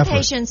taxing and some effort.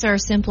 Patients are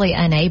simply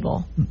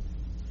unable.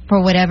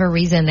 For whatever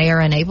reason, they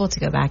are unable to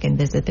go back and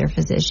visit their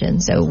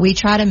physician. So we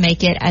try to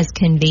make it as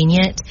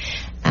convenient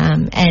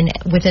and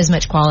with as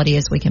much quality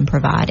as we can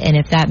provide. And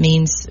if that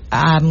means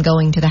I'm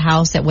going to the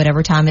house at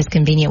whatever time is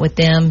convenient with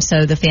them,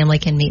 so the family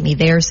can meet me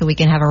there so we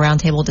can have a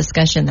roundtable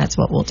discussion, that's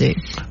what we'll do.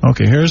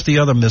 Okay, here's the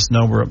other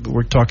misnomer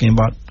we're talking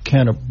about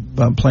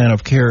plan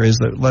of care, is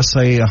that, let's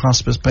say a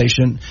hospice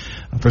patient,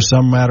 for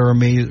some matter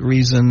of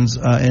reasons,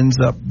 ends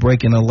up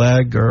breaking a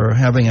leg or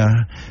having a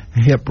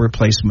hip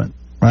replacement.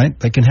 Right?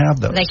 They can have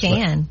those. They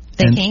can.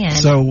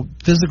 So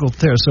physical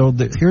therapy. So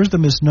here's the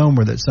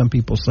misnomer that some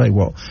people say,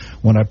 well,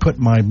 when I put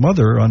my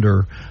mother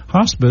under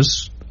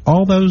hospice,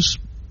 all those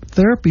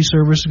therapy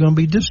services are going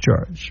to be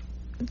discharged.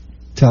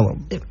 Tell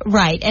them.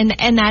 Right.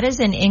 And that is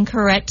an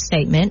incorrect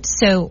statement.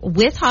 So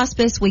with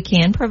hospice, we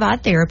can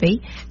provide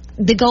therapy.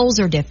 The goals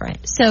are different.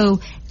 So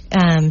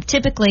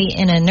typically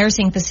in a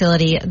nursing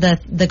facility,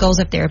 the goals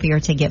of therapy are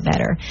to get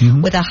better.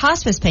 Mm-hmm. With a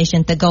hospice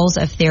patient, the goals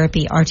of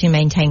therapy are to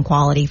maintain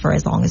quality for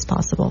as long as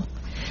possible.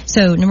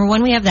 So number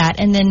one, we have that.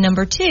 And then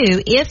number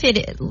two,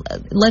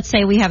 let's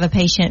say we have a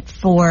patient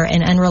for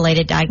an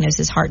unrelated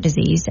diagnosis, heart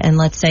disease, and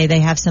let's say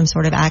they have some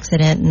sort of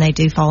accident and they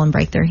do fall and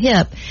break their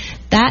hip,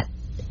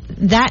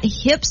 that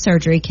hip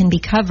surgery can be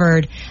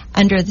covered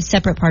under the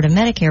separate part of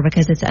Medicare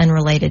because it's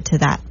unrelated to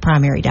that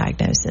primary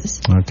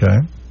diagnosis.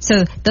 Okay.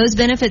 So those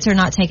benefits are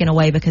not taken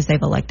away because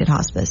they've elected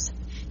hospice.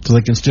 So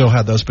they can still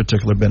have those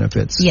particular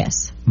benefits?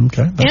 Yes.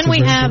 Okay. And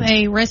we have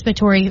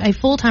a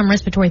full-time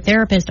respiratory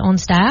therapist on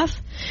staff.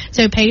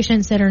 So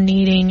patients that are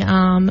needing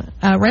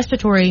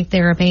respiratory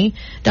therapy,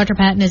 Dr.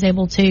 Patton is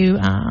able to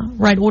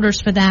write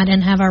orders for that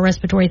and have our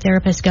respiratory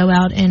therapist go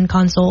out and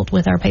consult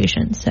with our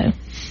patients.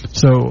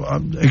 So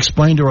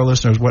explain to our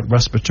listeners what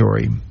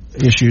respiratory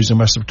issues and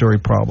respiratory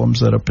problems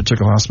that a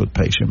particular hospice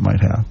patient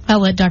might have. I'll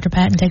let Dr.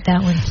 Patton take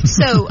that one.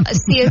 So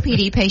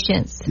COPD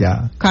patients,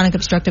 chronic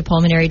obstructive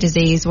pulmonary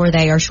disease, where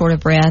they are short of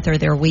breath or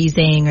they're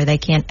wheezing or they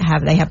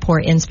have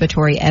poor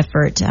inspiratory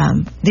effort.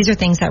 These are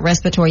things that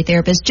respiratory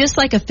therapists, just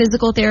like a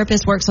physical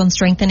therapist works on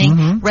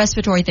strengthening,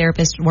 respiratory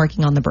therapists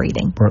working on the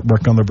breathing.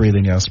 Work on the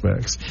breathing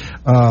aspects.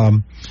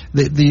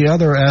 The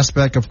other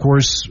aspect, of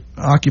course,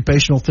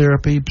 occupational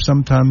therapy.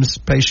 Sometimes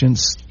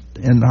patients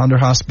under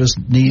hospice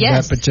need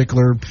that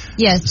particular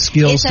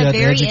skill set. It's a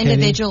very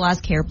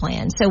individualized care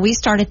plan. So we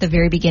start at the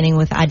very beginning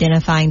with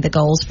identifying the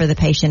goals for the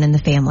patient and the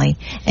family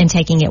and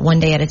taking it one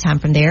day at a time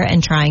from there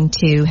and trying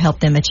to help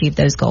them achieve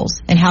those goals.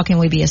 And how can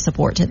we be a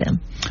support to them?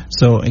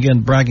 So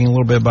again, bragging a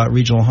little bit about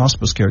Regional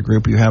Hospice Care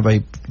Group, you have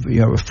a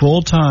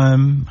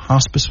full-time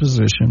hospice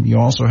physician. You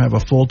also have a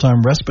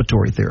full-time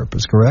respiratory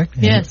therapist, correct?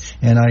 Yes.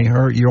 And I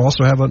heard you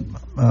also have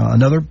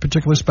another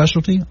particular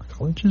specialty,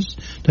 oncologist.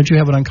 Don't you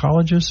have an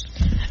oncologist?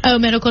 Oh,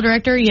 medical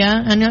director, yeah,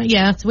 I know.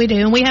 Yes, we do,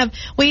 and we have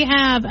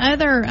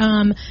other.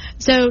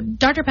 So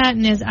Dr.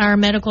 Patton is our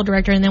medical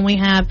director, and then we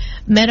have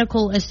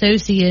medical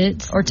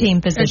associates or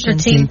team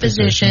physicians,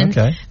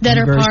 that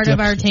are part of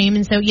our team.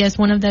 And so, yes,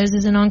 one of those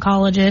is an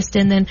oncologist,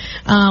 and then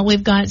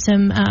we've got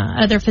some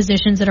other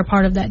physicians that are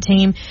part of that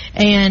team,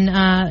 and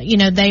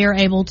they are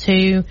able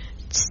to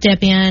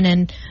step in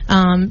and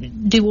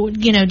do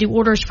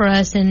orders for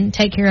us and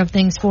take care of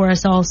things for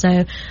us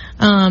also.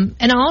 And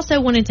I also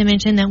wanted to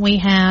mention that we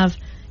have.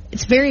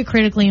 It's very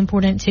critically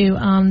important to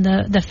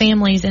the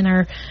families in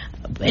our.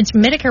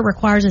 Medicare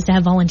requires us to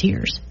have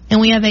volunteers, and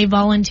we have a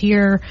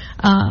volunteer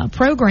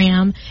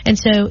program. And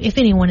so, if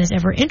anyone is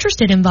ever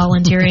interested in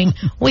volunteering,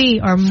 we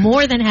are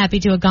more than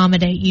happy to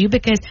accommodate you,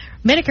 because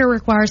Medicare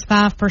requires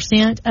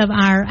 5% of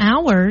our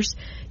hours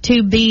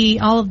to be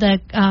all of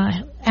the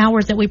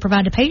hours that we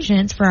provide to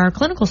patients for our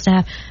clinical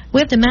staff. We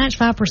have to match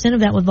 5%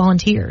 of that with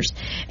volunteers.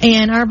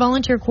 And our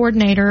volunteer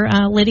coordinator,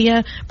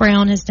 Lydia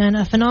Brown, has done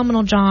a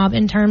phenomenal job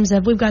in terms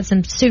of, we've got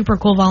some super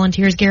cool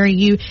volunteers. Gary,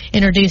 you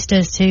introduced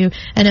us to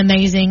an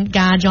amazing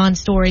guy, John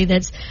Story,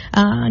 that's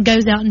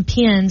goes out and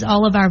pins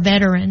all of our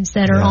veterans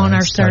that are on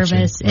our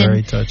service.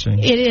 Very touching.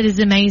 It is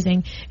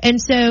amazing. And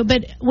so,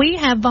 but we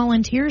have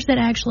volunteers that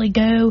actually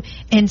go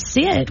and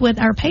sit with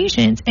our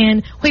patients.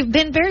 And we've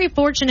been very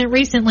fortunate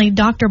recently.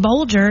 Dr.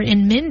 Bolger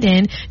in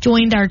Minden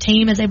joined our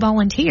team as a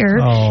volunteer,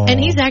 and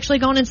he's actually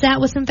gone and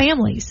sat with some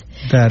families.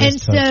 That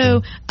is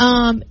touching.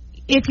 So,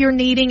 if you're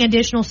needing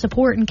additional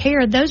support and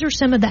care, those are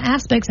some of the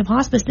aspects of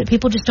hospice that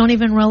people just don't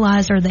even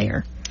realize are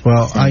there.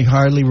 Well, I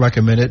highly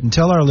recommend it. And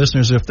tell our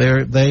listeners, if they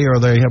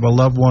have a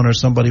loved one or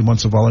somebody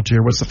wants to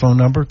volunteer, what's the phone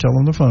number? Tell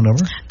them the phone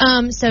number.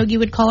 So you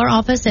would call our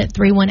office at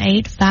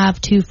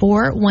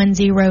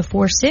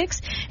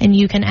 318-524-1046, and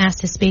you can ask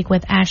to speak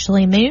with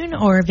Ashley Moon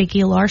or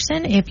Vicki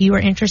Larson if you are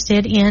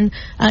interested in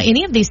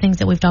any of these things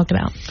that we've talked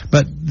about.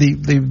 But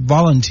the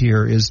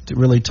volunteer is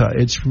really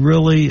it's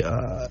really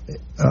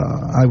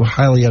I would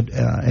highly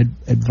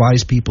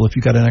advise people, if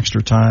you got an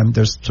extra time,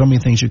 there's so many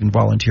things you can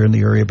volunteer in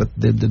the area, but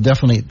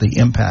definitely the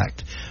impact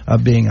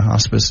of being a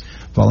hospice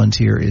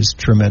volunteer is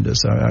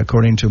tremendous.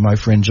 According to my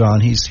friend John,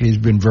 he's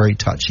been very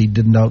touched. He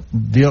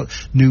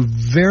knew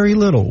very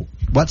little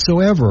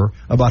whatsoever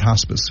about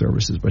hospice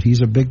services, but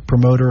he's a big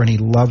promoter and he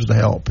loves to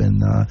help.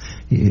 And I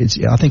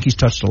think he's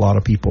touched a lot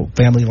of people,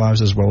 family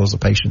lives as well as the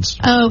patients.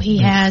 Oh,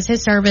 he has.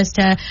 His service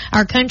to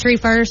our country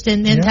first,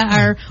 and then to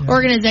our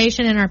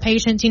organization and our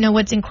patients. You know,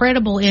 what's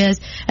incredible is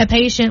a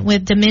patient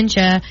with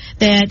dementia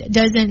that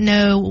doesn't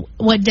know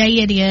what day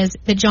it is,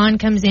 that John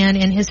comes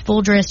in his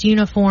full dress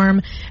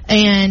uniform,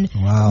 and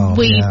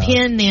we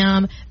pin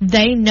them.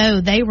 They know,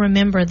 they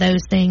remember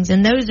those things,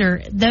 and those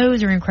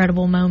are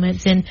incredible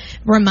moments and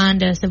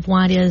remind us of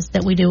why it is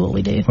that we do what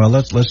we do. Well,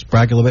 let's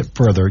brag a little bit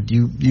further.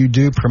 You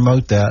do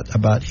promote that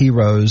about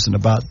heroes and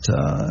about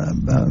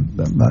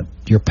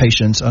your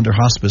patients under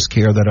hospice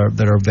care that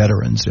are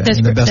veterans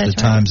in the best of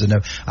times. And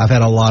I've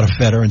had a lot of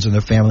veterans and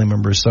their family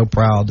members so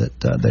proud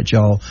that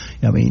y'all.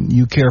 I mean,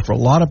 you care for a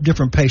lot of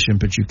different patients,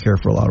 but you care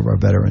for a lot of our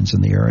veterans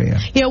in the area.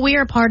 Yeah, we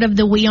are part of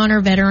the We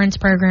Honor Veterans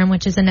program,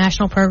 which is a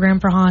national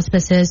program for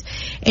hospices,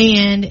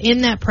 and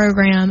in that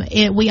program,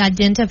 we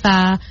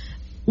identify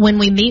when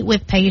we meet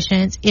with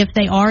patients if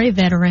they are a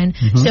veteran,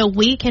 so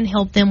we can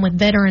help them with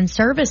veteran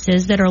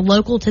services that are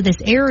local to this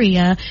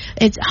area.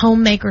 It's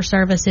homemaker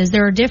services.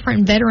 There are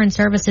different veteran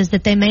services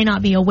that they may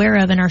not be aware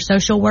of, and our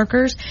social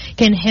workers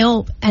can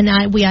help,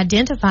 and we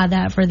identify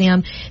that for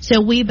them.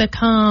 So we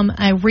become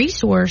a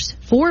resource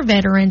for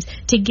veterans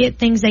to get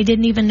things they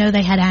didn't even know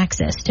they had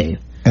access to.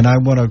 And I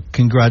want to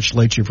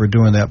congratulate you for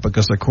doing that,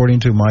 because according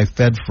to my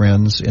Fed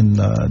friends in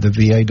the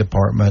VA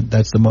department,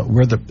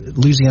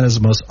 Louisiana is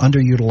the most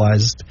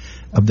underutilized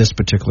of this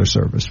particular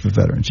service for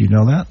veterans. You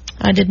know that?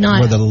 I did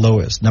not. We're the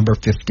lowest, number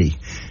 50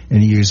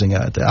 in using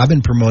it. I've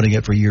been promoting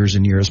it for years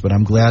and years, but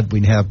I'm glad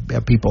we have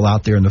people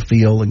out there in the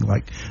field, and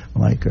like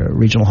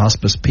regional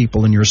hospice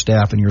people and your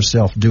staff and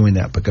yourself doing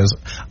that, because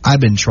I've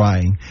been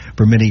trying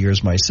for many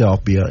years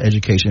myself via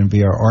education,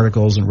 via our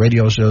articles and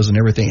radio shows and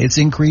everything. It's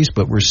increased,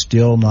 but we're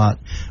still not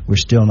we're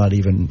still not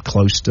even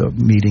close to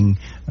meeting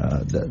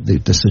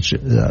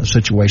the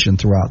situation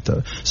throughout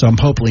so I'm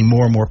hoping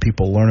more and more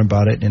people learn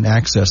about it and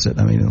access it.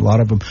 I mean, a lot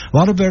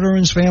of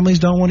veterans families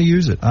don't want to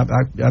use it.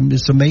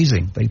 It's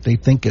amazing. They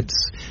think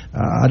it's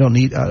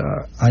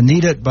I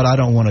need it, but I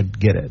don't want to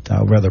get it.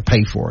 I'd rather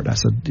pay for it. I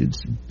said,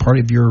 it's part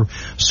of your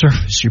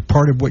service. You're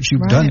part of what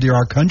you've done to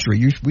our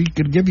country. We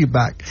could give you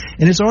back,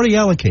 and it's already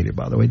allocated.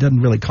 By the way, it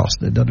doesn't cost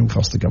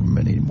the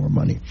government any more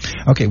money.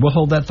 Okay, we'll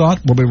hold that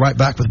thought. We'll be right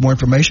back with more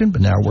information.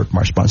 But now, a word from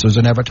our sponsors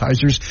and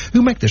advertisers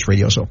who make this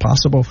radio show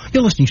possible.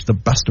 You're listening to the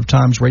Best of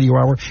Times Radio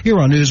Hour here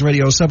on News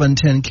Radio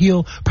 710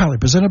 Keel, proudly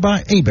presented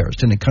by Hebert's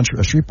Town and Country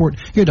of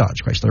Shreveport, your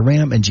Dodge, Chrysler,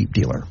 Ram, and Jeep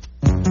dealer.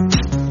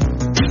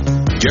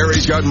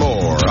 Gary's got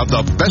more of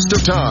the Best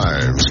of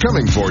Times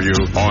coming for you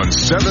on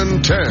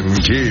 710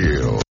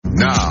 Keel.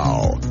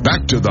 Now,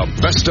 back to the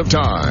Best of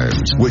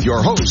Times with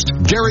your host,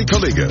 Gary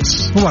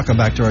Calligas. Welcome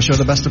back to our show,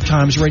 the Best of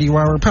Times Radio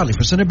Hour, proudly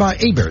presented by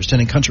Hebert's Town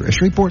and Country of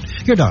Shreveport,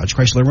 your Dodge,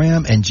 Chrysler,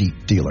 Ram, and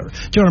Jeep dealer.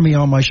 Joining me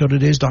on my show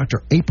today is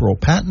Dr. April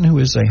Patton, who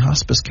is a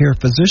hospice care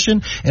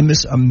physician, and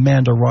Miss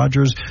Amanda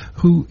Rogers,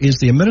 who is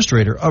the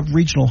administrator of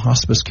Regional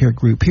Hospice Care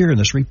Group here in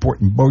the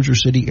Shreveport and Bossier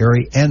City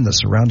area and the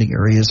surrounding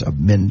areas of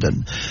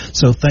Minden.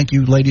 So thank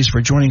you, ladies,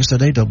 for joining us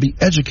today to be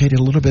educated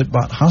a little bit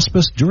about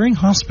hospice during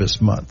Hospice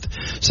Month.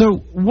 So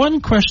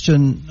one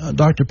question,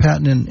 Dr.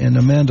 Patton and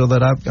Amanda,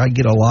 that I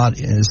get a lot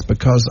is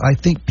because I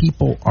think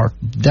people are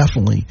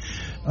definitely,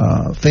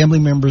 family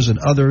members and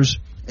others,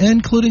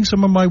 including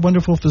some of my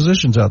wonderful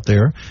physicians out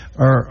there,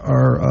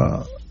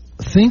 are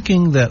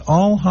thinking that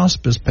all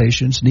hospice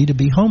patients need to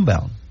be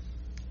homebound.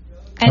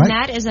 And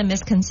that is a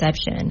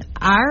misconception.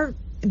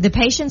 The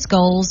patient's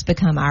goals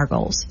become our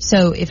goals.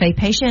 So if a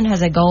patient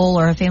has a goal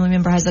or a family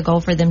member has a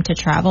goal for them to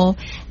travel,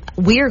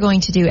 we are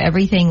going to do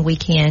everything we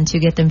can to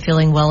get them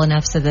feeling well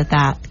enough so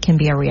that can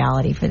be a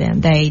reality for them.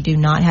 They do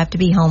not have to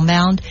be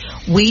homebound.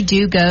 We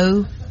do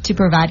go to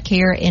provide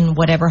care in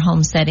whatever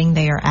home setting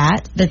they are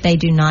at, that they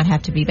do not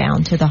have to be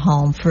bound to the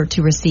home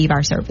to receive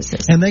our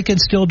services. And they can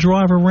still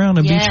drive around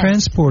and be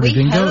transported.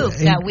 We hope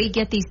that we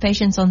get these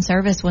patients on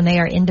service when they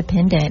are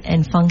independent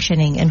and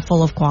functioning and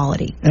full of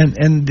quality.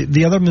 And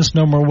the other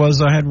misnomer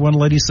was, I had one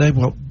lady say,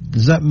 well,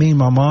 does that mean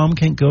my mom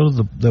can't go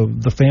to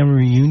the family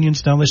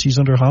reunions now that she's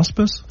under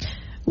hospice?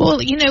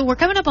 Well, we're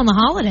coming up on the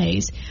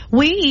holidays.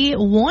 We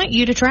want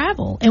you to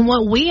travel. And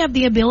what we have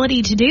the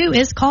ability to do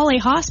is call a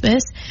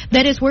hospice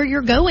that is where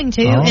you're going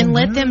to and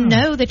let them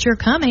know that you're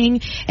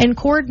coming and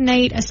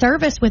coordinate a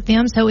service with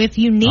them. So if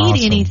you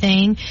need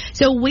anything.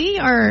 So we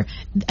are,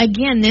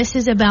 again, this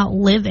is about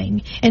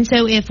living. And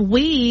so if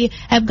we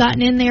have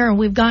gotten in there and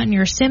we've gotten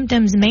your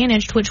symptoms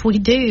managed, which we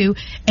do,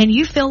 and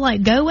you feel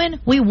like going,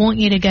 we want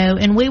you to go.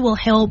 And we will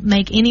help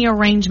make any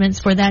arrangements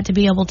for that to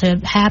be able to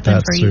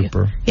happen for you.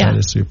 That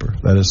is super.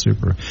 That is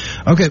super.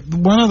 Okay,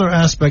 one other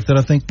aspect that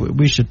I think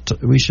we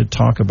should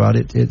talk about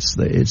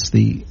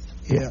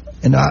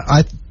and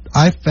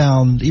I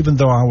found, even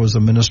though I was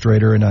an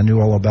administrator and I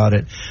knew all about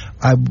it,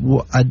 I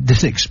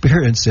didn't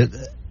experience it.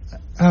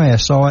 I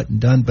saw it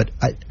and done, but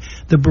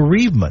the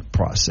bereavement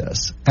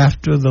process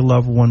after the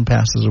loved one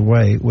passes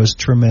away was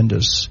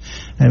tremendous.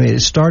 I mean,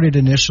 it started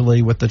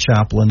initially with the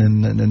chaplain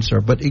and so,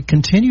 but it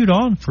continued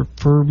on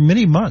for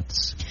many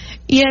months.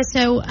 Yeah,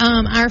 so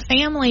our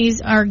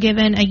families are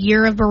given a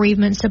year of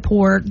bereavement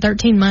support,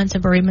 13 months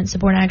of bereavement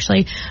support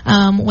actually,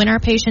 when our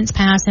patients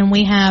pass, and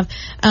we have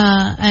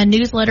a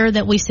newsletter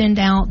that we send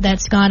out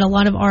that's got a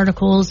lot of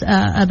articles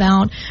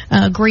about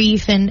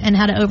grief and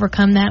how to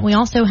overcome that. We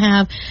also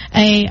have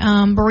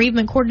a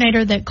bereavement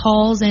coordinator that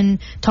calls and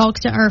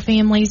talks to our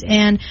families,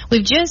 and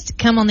we've just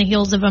come on the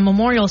heels of a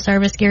memorial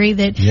service, Gary,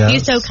 that you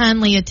so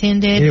kindly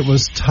attended. It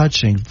was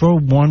touching, so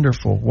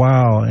wonderful,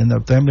 wow, and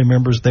the family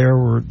members there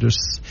were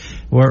just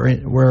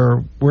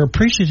we're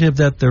appreciative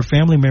that their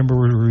family member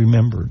was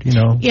remembered,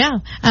 Yeah,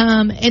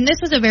 and this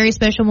was a very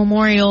special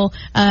memorial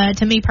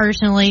to me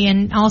personally,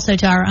 and also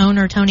to our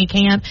owner, Tony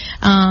Camp.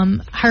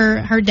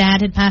 Her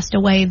dad had passed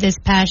away this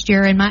past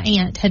year, and my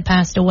aunt had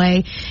passed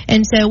away,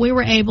 and so we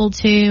were able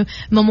to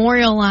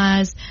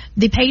memorialize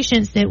the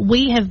patients that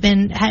we have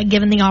been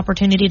given the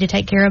opportunity to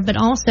take care of, but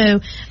also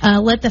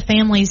let the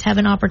families have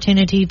an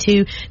opportunity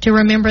to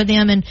remember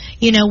them. And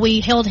we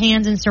held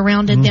hands and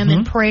surrounded them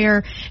in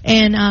prayer,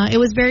 and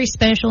it was very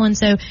special. And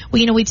so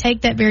we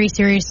take that very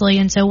seriously.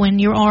 And so when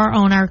you are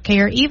on our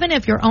care, even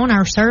if you're on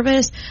our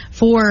service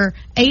for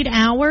 8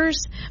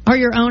 hours or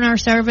you're on our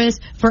service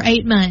for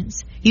 8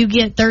 months, you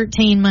get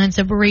 13 months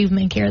of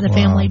bereavement care. The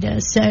family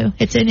does. So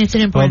it's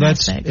an important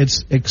aspect.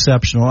 It's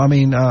exceptional. I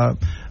mean,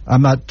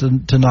 I'm not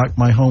to knock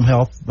my home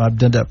health. I've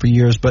done that for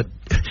years, but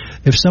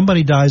if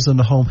somebody dies in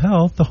the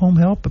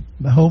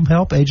home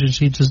health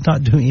agency does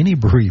not do any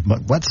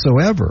bereavement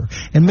whatsoever.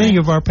 And many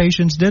of our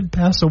patients did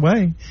pass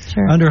away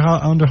under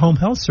home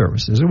health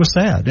services. It was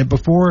sad. And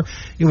before,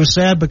 it was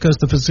sad because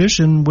the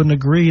physician wouldn't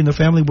agree and the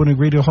family wouldn't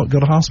agree to go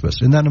to hospice.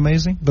 Isn't that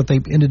amazing? But they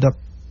ended up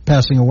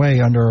passing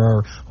away under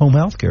our home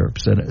health care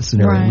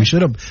scenario. Right.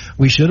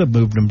 We should have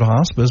moved them to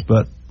hospice,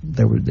 but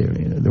there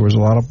was a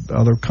lot of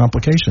other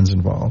complications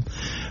involved.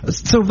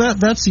 So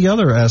that's the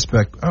other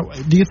aspect.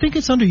 Do you think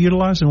it's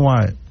underutilized, and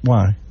why?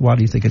 Why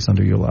do you think it's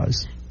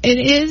underutilized?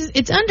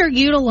 It's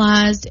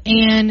underutilized,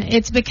 and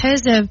it's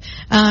because of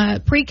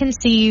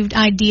preconceived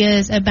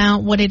ideas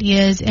about what it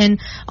is,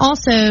 and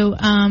also,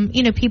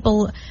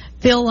 people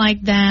feel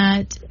like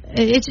that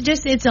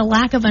it's a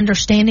lack of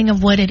understanding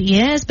of what it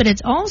is, but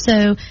it's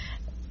also,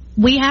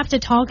 we have to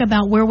talk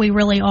about where we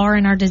really are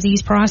in our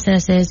disease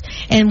processes,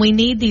 and we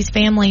need these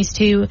families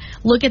to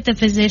look at the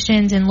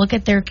physicians and look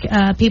at their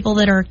people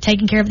that are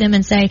taking care of them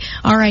and say,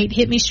 all right,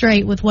 hit me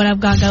straight with what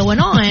I've got going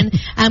on.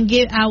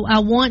 I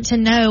want to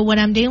know what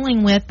I'm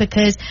dealing with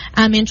because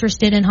I'm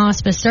interested in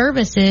hospice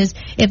services,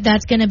 if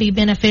that's going to be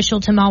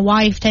beneficial to my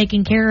wife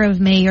taking care of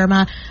me or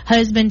my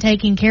husband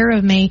taking care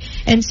of me.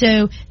 And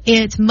so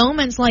it's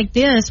moments like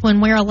this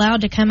when we're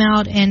allowed to come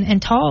out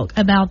and talk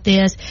about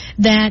this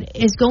that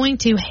is going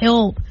to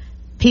help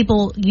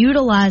people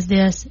utilize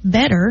this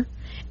better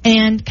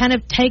and kind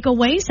of take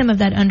away some of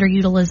that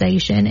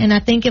underutilization. And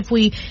I think if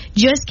we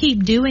just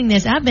keep doing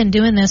this, I've been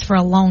doing this for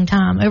a long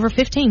time, over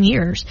 15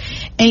 years,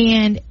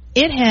 and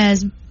it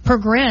has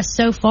progressed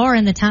so far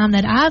in the time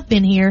that I've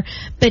been here,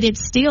 but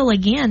it's still,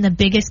 again, the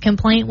biggest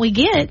complaint we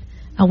get.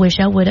 I wish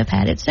I would have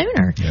had it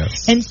sooner.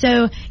 Yes. And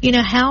so,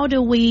 how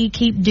do we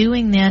keep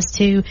doing this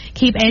to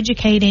keep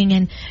educating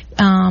and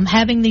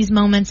having these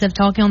moments of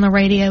talking on the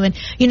radio? And,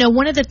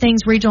 one of the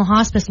things Regional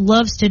Hospice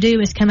loves to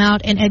do is come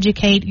out and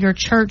educate your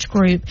church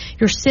group,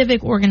 your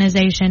civic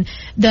organization,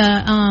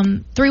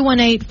 the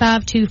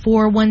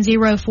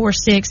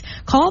 318-524-1046.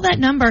 Call that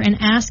number and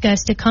ask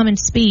us to come and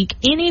speak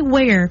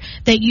anywhere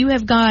that you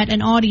have got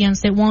an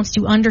audience that wants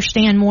to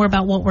understand more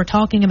about what we're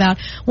talking about.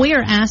 We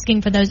are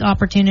asking for those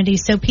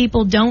opportunities so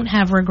people don't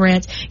have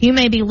regrets. You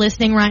may be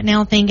listening right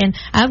now thinking,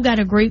 I've got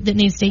a group that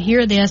needs to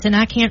hear this and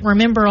I can't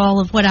remember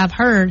all of what I've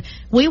heard.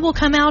 We will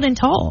come out and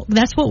talk.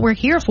 That's what we're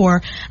here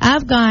for.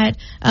 I've got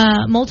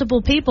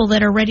multiple people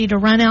that are ready to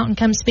run out and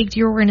come speak to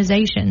your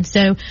organization.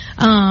 So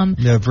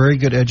they're very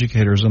good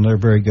educators and they're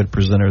very good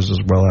presenters as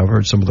well. I've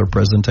heard some of their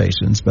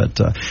presentations. But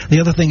the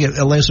other thing,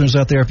 listeners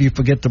out there, if you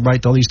forget to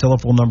write all these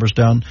telephone numbers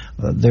down,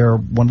 they're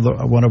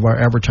one of our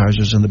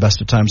advertisers in the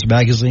Best of Times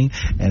magazine,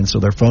 and so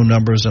their phone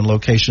numbers and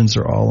locations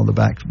are all on the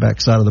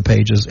back side of the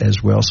pages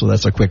as well. So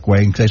that's a quick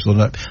way in case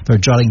they're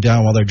jotting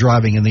down while they're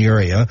driving in the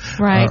area,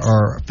 right,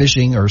 or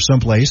fishing or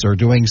someplace or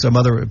doing some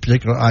other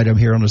particular item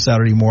here on a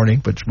Saturday morning.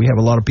 But we have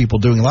a lot of people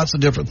doing lots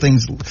of different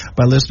things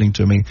by listening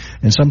to me,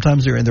 and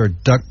sometimes they're in their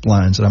duck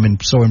blinds, and I'm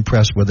so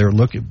impressed with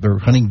they're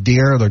hunting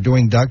deer, they're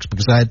doing ducks,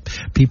 because I had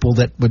people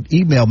that would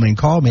email me and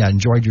call me, I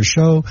enjoyed your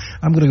show,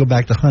 I'm going to go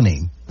back to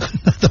hunting.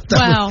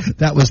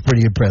 That was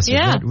pretty impressive.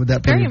 Yeah,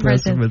 that pretty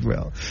impressive as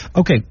well.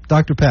 Okay,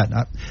 Dr. Pat,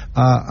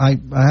 I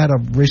had a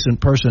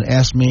recent person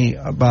ask me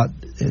about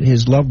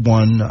his loved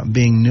one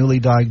being newly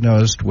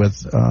diagnosed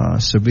with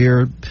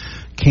severe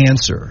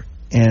cancer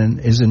and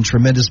is in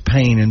tremendous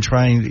pain and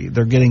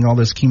they're getting all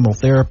this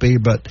chemotherapy,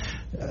 but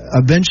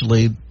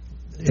eventually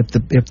if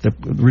the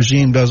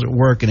regime doesn't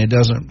work and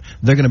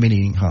they're going to be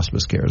needing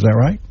hospice care. Is that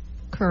right?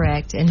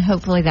 Correct, and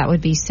hopefully that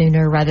would be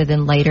sooner rather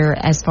than later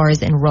as far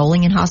as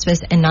enrolling in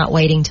hospice and not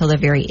waiting till the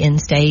very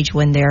end stage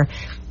when they're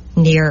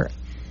near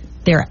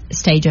their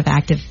stage of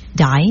active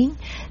dying,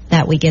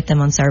 that we get them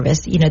on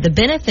service. The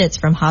benefits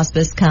from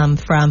hospice come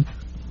from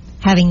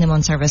having them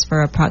on service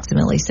for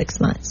approximately 6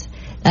 months.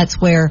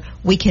 That's where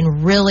we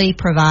can really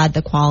provide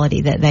the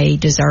quality that they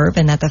deserve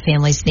and that the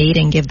families need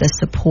and give the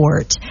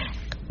support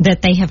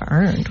that they have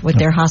earned with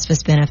their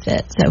hospice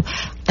benefits. So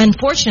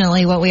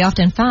unfortunately, what we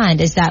often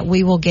find is that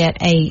we will get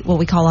what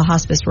we call a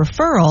hospice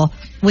referral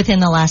within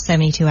the last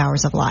 72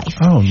 hours of life.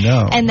 Oh,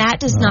 no. And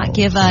that does not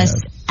give us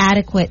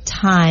adequate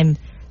time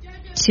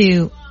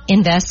to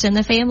invest in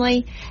the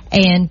family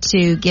and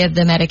to give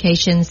the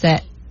medications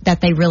that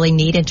they really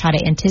need and try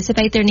to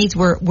anticipate their needs.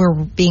 We're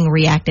being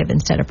reactive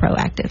instead of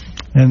proactive.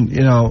 And,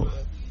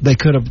 they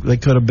could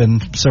have been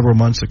several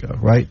months ago,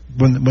 right?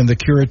 When the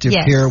curative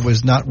care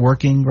was not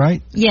working,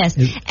 right? Yes.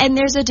 And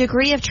there's a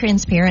degree of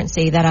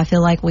transparency that I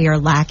feel like we are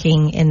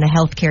lacking in the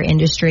healthcare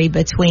industry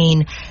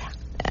between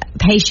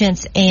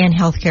patients and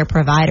healthcare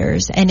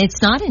providers. And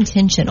it's not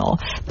intentional,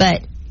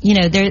 but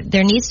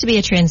there needs to be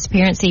a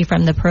transparency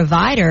from the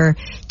provider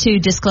to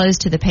disclose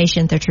to the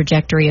patient the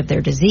trajectory of their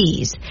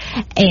disease.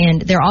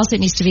 And there also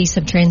needs to be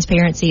some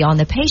transparency on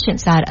the patient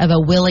side of a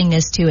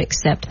willingness to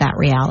accept that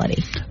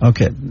reality.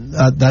 Okay,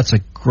 that's a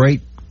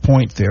great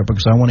point there,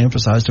 because I want to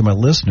emphasize to my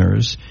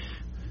listeners,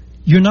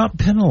 you're not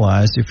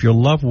penalized if your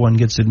loved one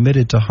gets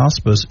admitted to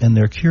hospice and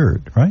they're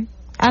cured, right?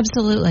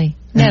 Absolutely.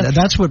 No. And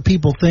that's what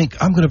people think.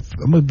 I'm going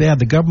to bad.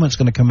 The government's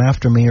going to come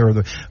after me, or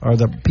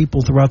the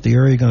people throughout the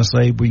area are going to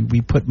say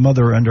we put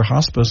mother under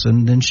hospice,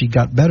 and then she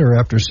got better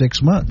after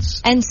 6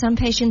 months. And some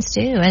patients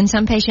do, and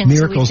some patients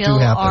miracles we feel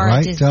do happen, are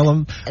right? Tell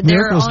them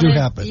miracles do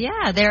happen.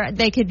 Yeah,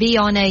 they could be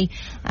on a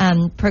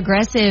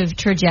progressive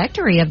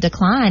trajectory of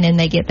decline, and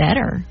they get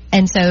better,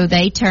 and so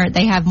they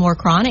have more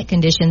chronic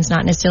conditions,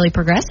 not necessarily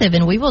progressive,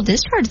 and we will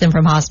discharge them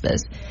from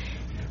hospice.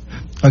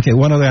 Okay,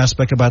 one other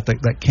aspect about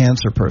that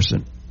cancer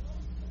person.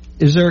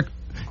 Is there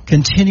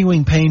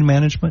continuing pain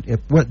management?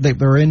 If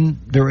they're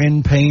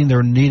in pain,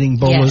 they're needing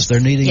bolas,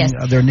 they're needing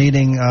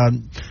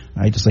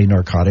I hate to say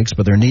narcotics,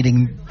 but they're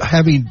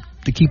having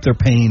to keep their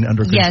pain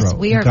under control. Yes,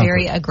 we are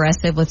very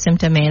aggressive with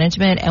symptom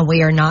management, and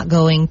we are not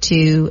going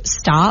to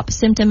stop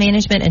symptom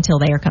management until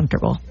they are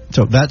comfortable.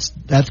 So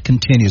that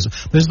continues.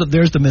 There's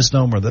the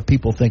misnomer that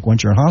people think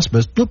once you're in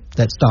hospice, bloop,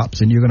 that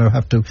stops, and you're going to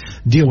have to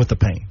deal with the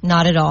pain.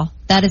 Not at all.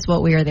 That is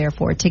what we are there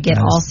for, to get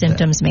all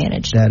symptoms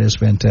managed. That is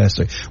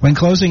fantastic. When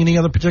closing, any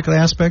other particular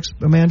aspects,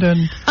 Amanda?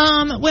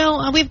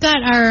 Well, we've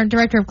got our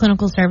Director of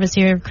Clinical Service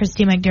here,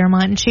 Christy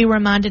McDermott, and she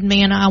reminded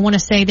me, and I want to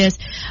say this,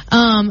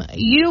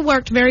 you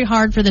worked very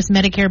hard for this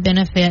Medicare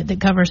benefit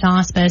that covers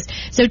hospice,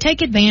 so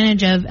take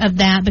advantage of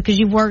that because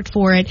you've worked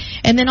for it.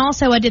 And then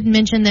also I didn't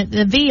mention that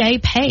the VA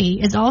pay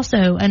is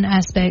also an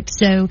aspect,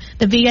 so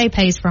the VA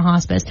pays for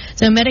hospice.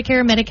 So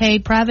Medicare,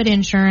 Medicaid, private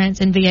insurance,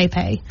 and VA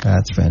pay.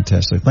 That's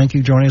fantastic. Thank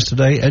you for joining us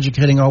today,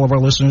 educating all of our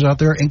listeners out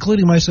there,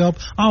 including myself.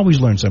 I always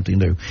learn something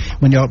new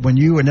when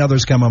you and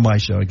others come on my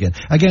show again.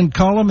 Again,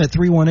 call them at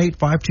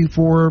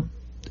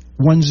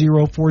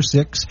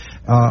 318-524-1046,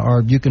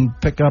 or you can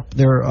pick up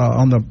their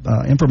on the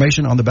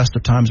information on the Best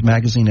of Times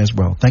magazine as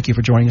well. Thank you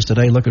for joining us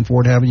today. Looking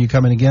forward to having you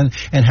come in again,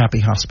 and happy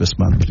Hospice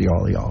Month to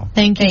all of y'all.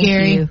 Thank you,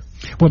 Gary.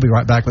 We'll be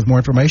right back with more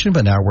information,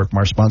 but now a word from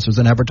our sponsors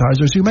and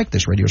advertisers who make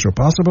this radio show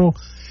possible.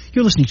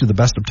 You're listening to the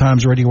Best of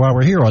Times Radio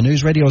Hour here on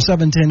News Radio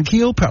 710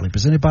 Keel, proudly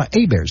presented by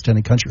Heberts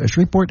Town & Country of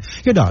Shreveport,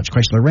 your Dodge,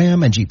 Chrysler,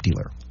 Ram, and Jeep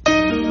dealer.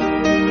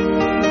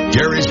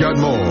 Gary's got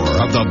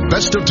more of the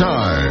Best of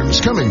Times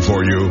coming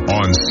for you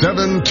on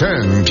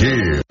 710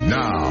 Keel.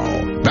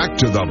 Now, back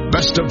to the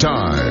Best of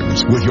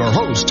Times with your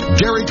host,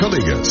 Gary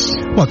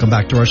Calligas. Welcome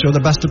back to our show,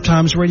 the Best of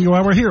Times Radio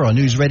Hour here on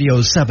News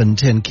Radio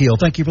 710 Keel.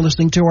 Thank you for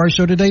listening to our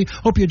show today.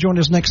 Hope you join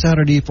us next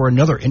Saturday for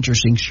another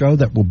interesting show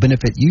that will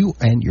benefit you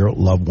and your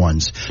loved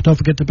ones. Don't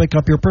forget to pick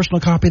up your personal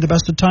copy of the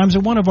Best of Times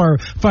at one of our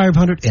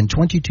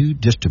 522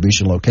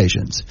 distribution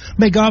locations.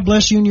 May God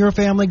bless you and your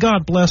family.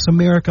 God bless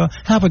America.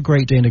 Have a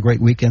great day and a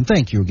great weekend.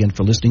 Thank you again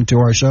for listening to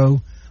our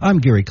show. I'm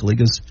Gary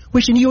Calligas,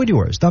 wishing you and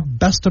yours the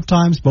best of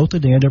times both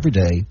today and every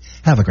day.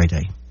 Have a great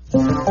day.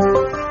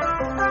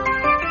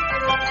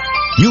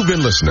 You've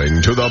been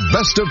listening to the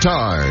Best of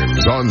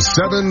Times on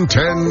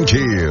 710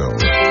 Keel.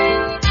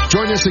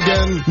 Join us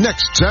again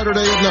next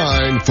Saturday at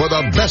 9 for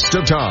the Best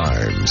of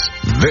Times.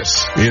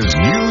 This is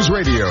News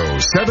Radio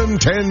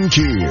 710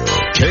 Keel,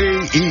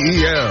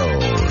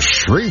 KEEL,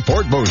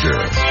 Shreveport,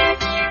 Bossier.